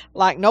phone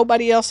like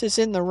nobody else is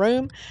in the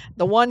room.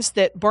 The ones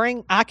that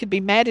I could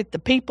be mad at the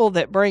people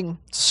that bring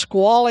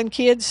squalling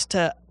kids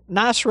to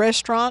nice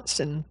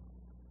restaurants.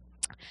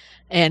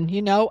 And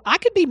you know, I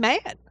could be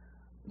mad.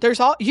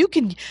 You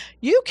can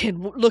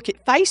look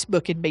at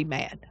Facebook and be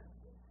mad.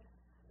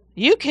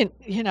 You can,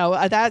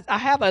 I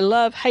have a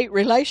love-hate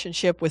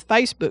relationship with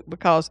Facebook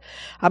because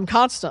I'm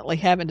constantly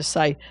having to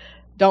say,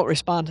 don't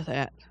respond to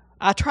that.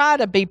 I try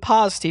to be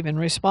positive and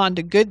respond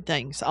to good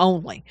things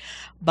only,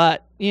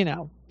 but,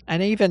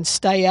 and even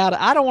stay out.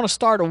 I don't want to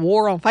start a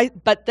war on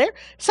Facebook, but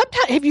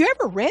sometimes, have you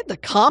ever read the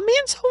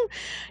comments on,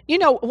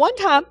 one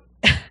time,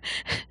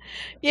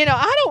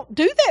 I don't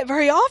do that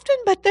very often,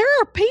 but there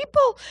are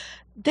people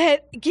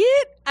that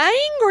get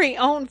angry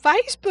on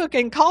Facebook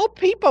and call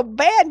people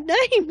bad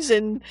names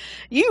and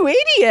you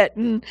idiot.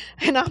 And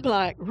I'm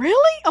like,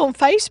 really? On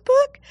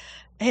Facebook?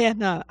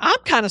 And I'm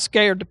kind of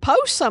scared to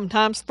post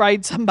sometimes,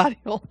 afraid somebody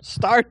will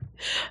start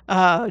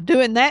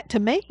doing that to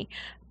me.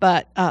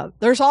 But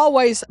there's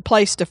always a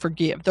place to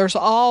forgive. There's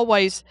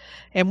always,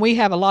 and we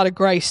have a lot of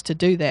grace to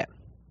do that.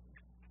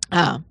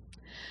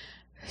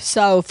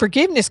 So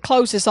forgiveness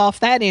closes off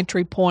that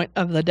entry point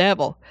of the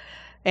devil.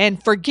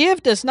 And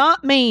forgive does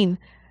not mean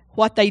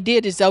what they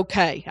did is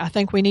okay. I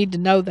think we need to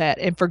know that.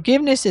 And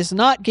forgiveness is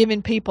not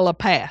giving people a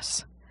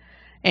pass.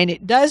 And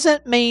it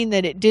doesn't mean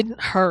that it didn't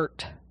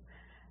hurt.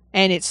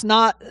 And it's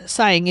not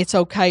saying it's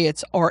okay,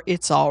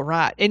 it's all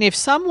right. And if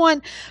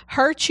someone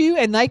hurts you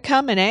and they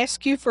come and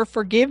ask you for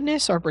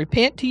forgiveness or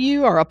repent to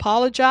you or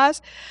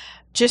apologize,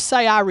 just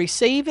say, I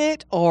receive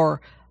it,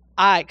 or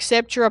I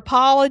accept your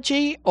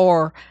apology,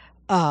 or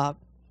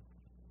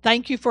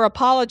thank you for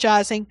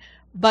apologizing.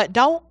 But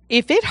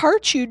if it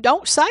hurts you,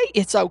 don't say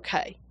it's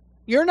okay.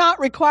 You're not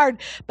required.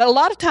 But a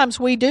lot of times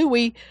we do.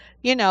 We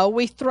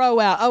throw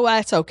out, oh,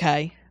 that's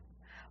okay.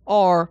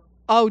 Or,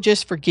 oh,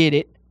 just forget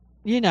it,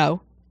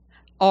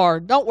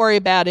 or don't worry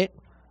about it,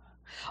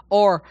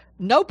 or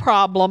no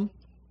problem,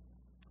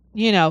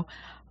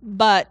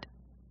 but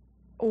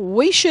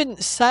we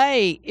shouldn't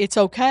say it's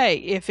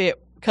okay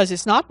because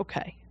it's not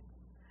okay.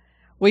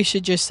 We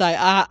should just say,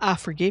 I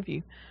forgive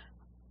you.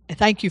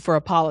 Thank you for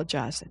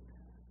apologizing.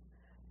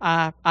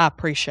 I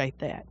appreciate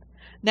that.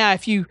 Now,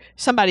 if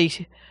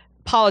somebody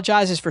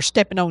apologizes for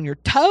stepping on your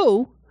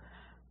toe,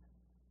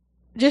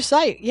 just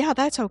say, yeah,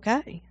 that's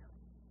okay.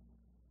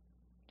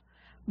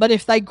 But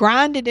if they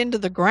grind it into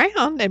the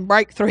ground and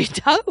break 3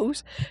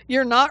 toes,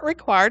 you're not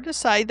required to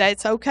say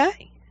that's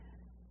okay.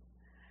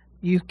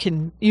 You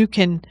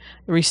can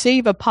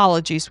receive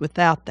apologies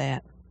without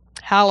that.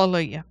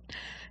 Hallelujah.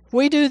 If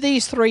we do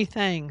these 3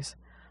 things,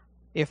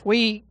 if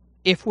we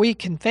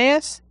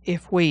confess,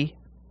 if we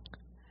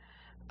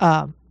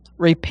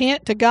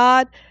repent to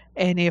God,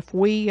 and if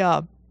we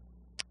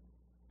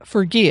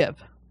forgive,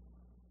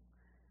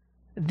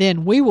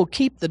 then we will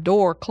keep the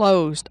door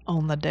closed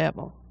on the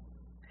devil.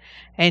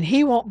 And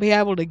he won't be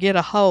able to get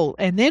a hold.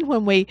 And then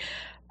when we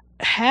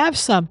have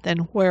something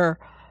where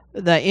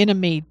the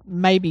enemy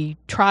maybe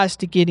tries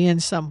to get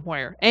in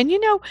somewhere, and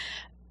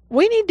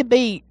we need to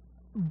be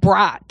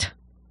bright.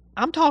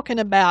 I'm talking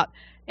about,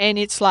 and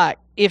it's like,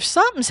 if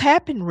something's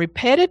happened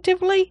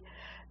repetitively,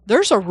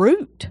 there's a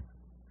root.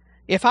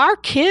 If our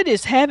kid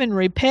is having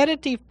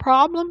repetitive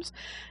problems,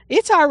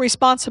 it's our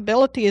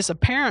responsibility as a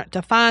parent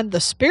to find the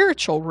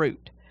spiritual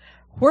root.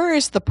 Where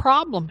is the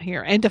problem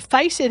here? And to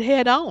face it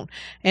head on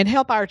and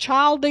help our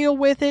child deal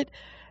with it,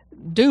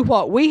 do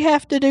what we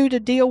have to do to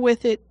deal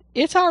with it.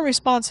 It's our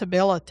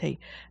responsibility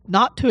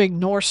not to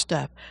ignore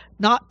stuff,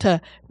 not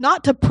to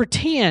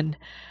pretend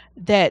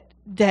that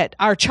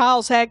our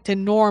child's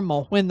acting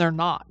normal when they're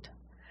not.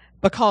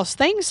 Because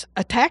things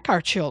attack our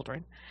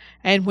children.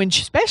 And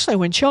especially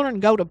when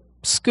children go to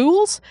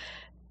schools,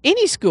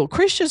 any school,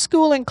 Christian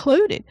school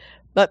included,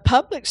 but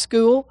public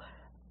school,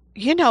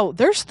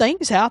 there's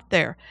things out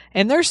there,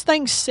 and there's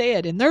things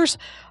said, and there's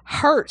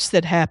hurts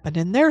that happen,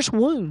 and there's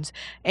wounds.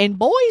 And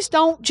boys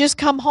don't just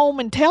come home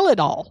and tell it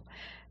all.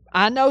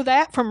 I know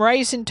that from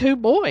raising 2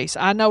 boys.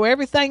 I know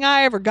everything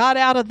I ever got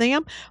out of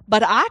them,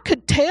 but I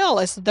could tell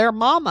as their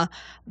mama,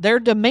 their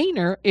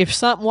demeanor, if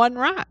something wasn't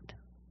right.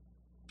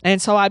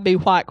 And so I'd be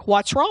like,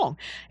 what's wrong?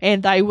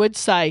 And they would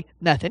say,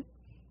 nothing.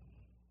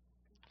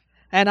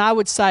 And I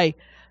would say,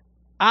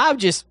 I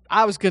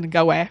was going to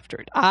go after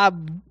it.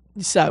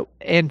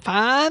 And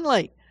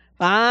finally,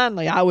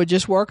 I would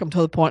just work them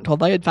to the point until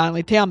they would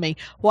finally tell me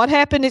what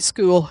happened at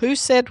school, who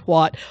said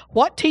what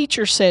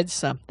teacher said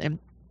something.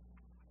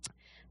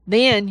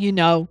 Then,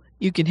 you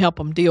can help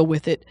them deal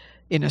with it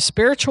in a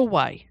spiritual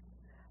way.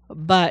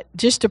 But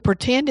just to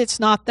pretend it's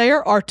not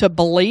there, or to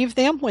believe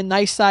them when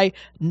they say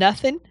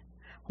nothing,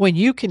 when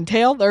you can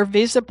tell they're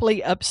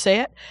visibly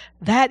upset,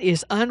 that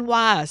is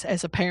unwise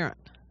as a parent.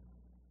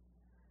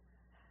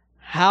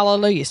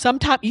 Hallelujah.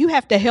 Sometimes you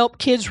have to help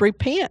kids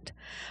repent.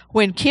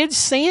 When kids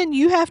sin,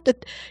 you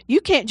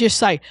can't just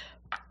say,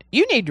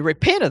 you need to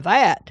repent of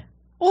that.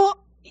 Well,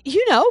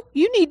 you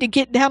need to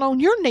get down on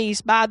your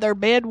knees by their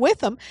bed with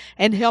them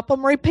and help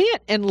them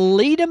repent and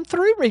lead them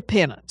through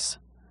repentance.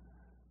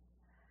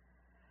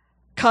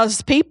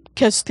 Because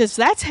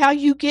that's how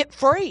you get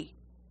free.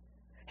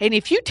 And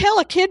if you tell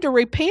a kid to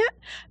repent,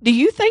 do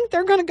you think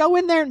they're going to go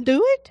in there and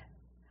do it?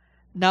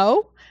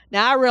 No.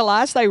 Now, I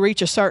realize they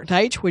reach a certain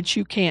age which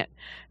you can't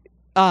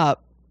tell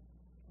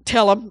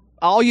them.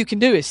 All you can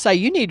do is say,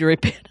 you need to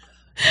repent.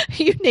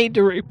 You need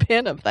to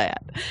repent of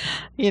that,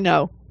 you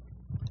know.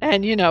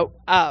 And,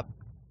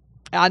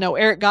 I know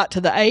Eric got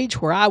to the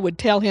age where I would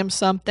tell him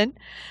something,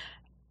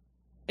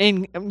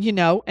 and,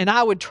 and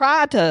I would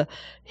try to,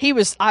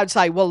 I'd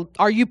say, well,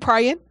 are you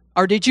praying?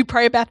 Or did you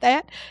pray about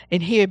that?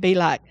 And he would be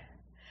like,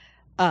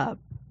 I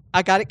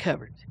got it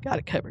covered, got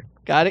it covered,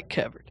 got it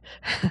covered.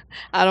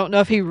 I don't know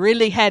if he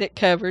really had it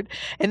covered.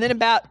 And then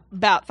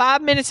about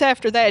 5 minutes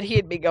after that,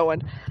 he'd be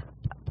going,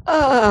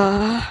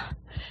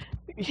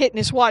 hitting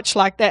his watch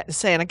like that and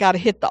saying, I got to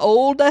hit the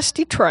old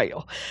dusty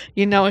trail,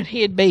 and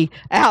he'd be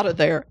out of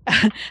there.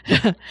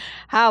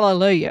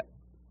 Hallelujah.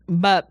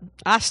 But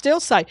I still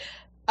say,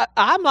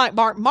 I'm like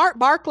Mark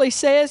Barkley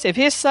says, if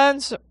his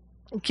sons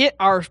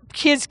our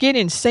kids get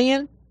in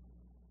sin,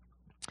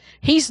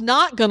 he's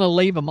not going to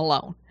leave them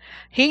alone.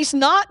 He's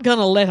not going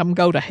to let them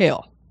go to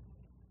hell.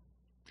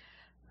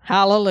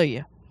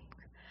 Hallelujah.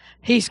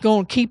 He's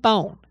going to keep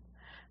on.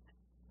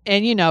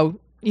 And,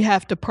 you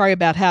have to pray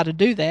about how to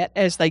do that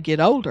as they get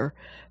older.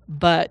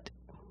 But,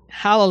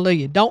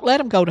 hallelujah, don't let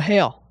them go to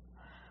hell.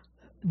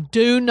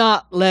 Do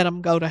not let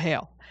them go to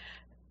hell.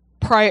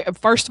 Pray,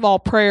 first of all,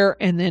 prayer,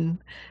 and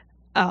then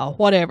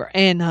whatever.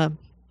 And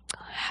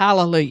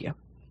hallelujah.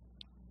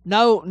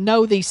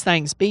 Know these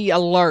things. Be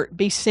alert.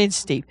 Be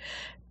sensitive.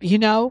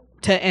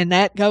 And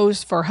that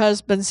goes for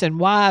husbands and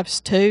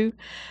wives too.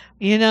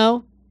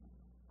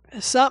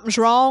 Something's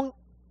wrong.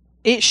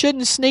 It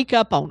shouldn't sneak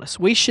up on us.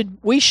 We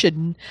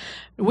should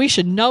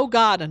know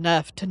God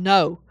enough to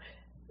know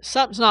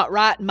something's not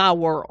right in my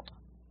world.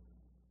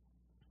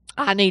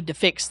 I need to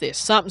fix this.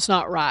 Something's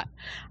not right.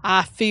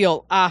 I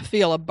feel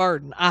a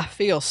burden. I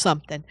feel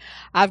something.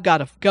 I've got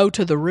to go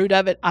to the root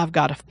of it. I've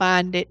got to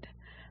find it.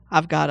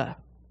 I've got to,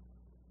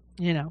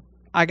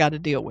 I got to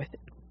deal with it.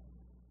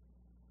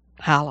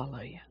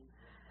 Hallelujah.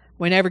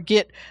 We never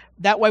get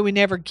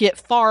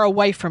far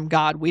away from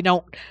God. We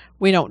don't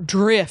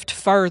drift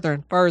further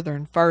and further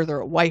and further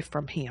away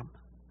from Him.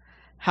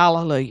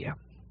 Hallelujah.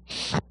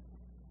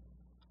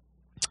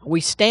 We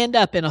stand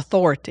up in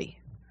authority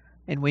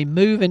and we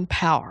move in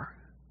power.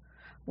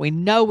 We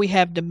know we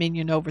have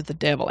dominion over the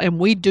devil, and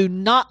we do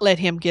not let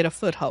him get a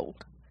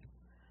foothold.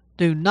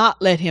 Do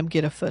not let him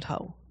get a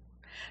foothold.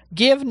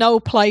 Give no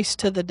place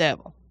to the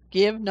devil.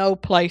 Give no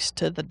place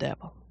to the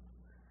devil.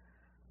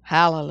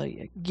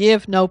 Hallelujah.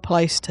 Give no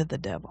place to the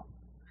devil.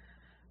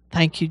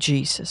 Thank you,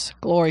 Jesus.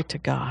 Glory to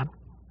God.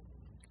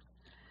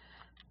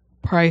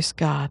 Praise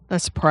God.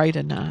 Let's pray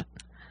tonight.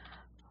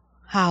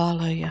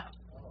 Hallelujah.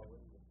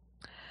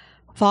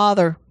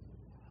 Father,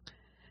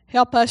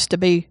 help us to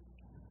be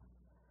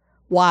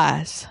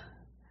wise.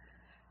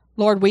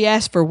 Lord, we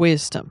ask for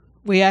wisdom.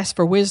 We ask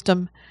for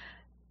wisdom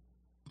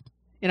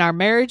in our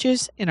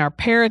marriages, in our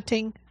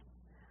parenting,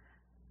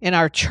 in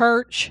our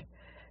church,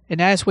 and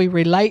as we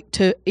relate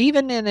to,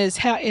 even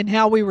in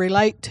how we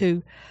relate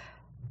to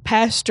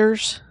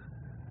pastors,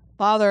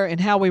 Father, and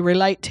how we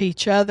relate to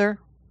each other.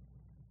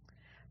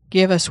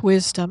 Give us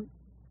wisdom.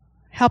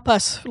 Help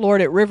us,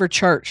 Lord, at River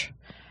Church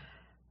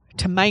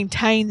to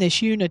maintain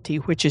this unity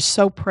which is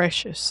so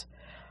precious.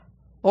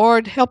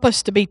 Lord, help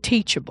us to be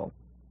teachable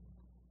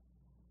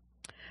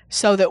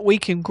so that we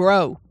can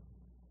grow.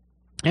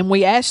 And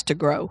we ask to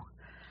grow.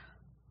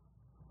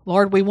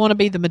 Lord, we want to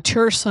be the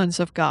mature sons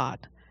of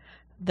God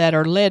that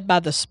are led by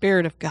the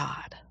Spirit of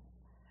God.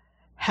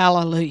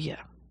 Hallelujah.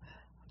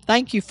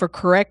 Thank you for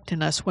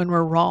correcting us when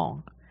we're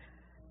wrong.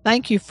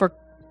 Thank you for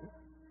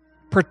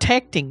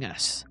protecting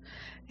us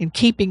and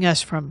keeping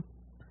us from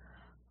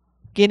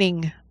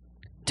getting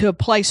to a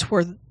place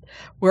where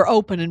we're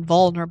open and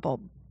vulnerable.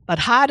 But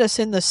hide us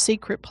in the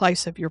secret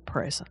place of your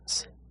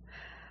presence.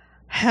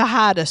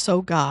 Hide us,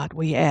 O God,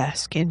 we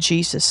ask in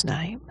Jesus'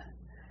 name.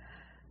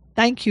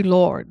 Thank you,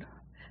 Lord,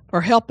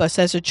 for help us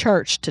as a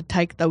church to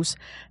take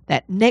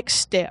that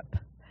next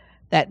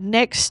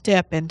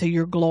step into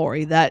your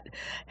glory. That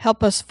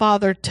help us,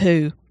 Father,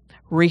 to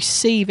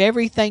receive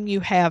everything you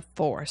have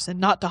for us and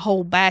not to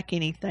hold back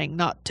anything,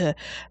 not to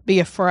be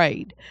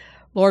afraid.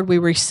 Lord, we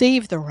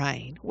receive the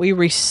rain. We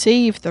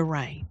receive the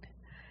rain.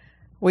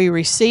 We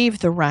receive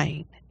the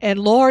rain. And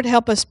Lord,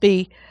 help us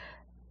be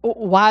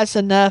wise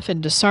enough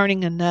and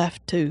discerning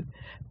enough to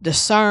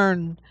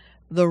discern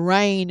the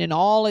rain in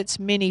all its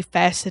many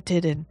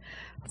faceted and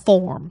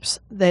forms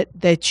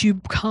that you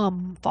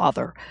come,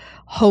 Father,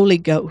 Holy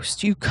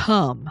Ghost, you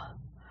come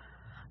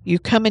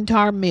into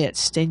our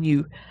midst, and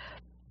you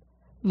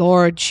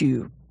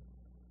minister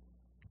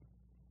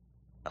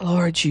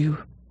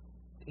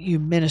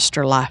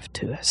life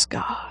to us,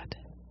 God.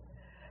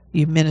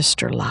 You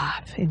minister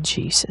life in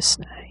Jesus'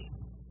 name.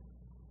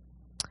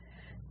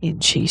 In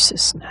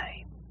Jesus'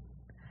 name.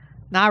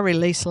 And I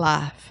release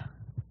life.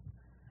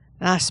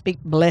 And I speak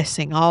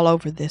blessing all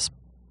over this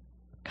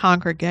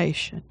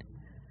congregation.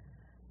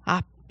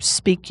 I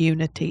speak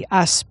unity.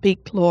 I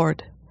speak,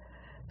 Lord,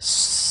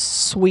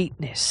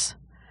 sweetness.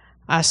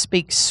 I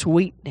speak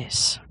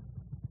sweetness.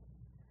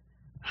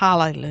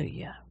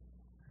 Hallelujah.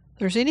 If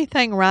there's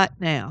anything right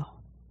now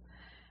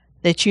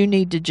that you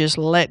need to just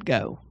let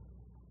go,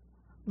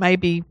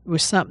 maybe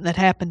with something that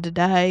happened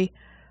today,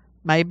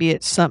 Maybe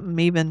it's something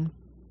even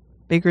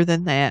bigger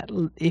than that.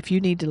 If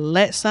you need to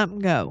let something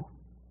go,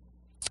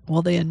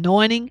 well, the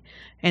anointing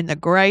and the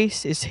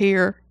grace is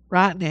here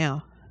right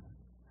now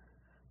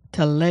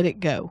to let it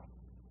go.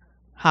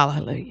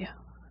 Hallelujah.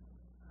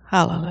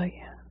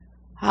 Hallelujah.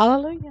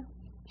 Hallelujah.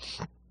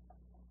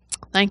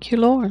 Thank you,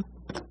 Lord.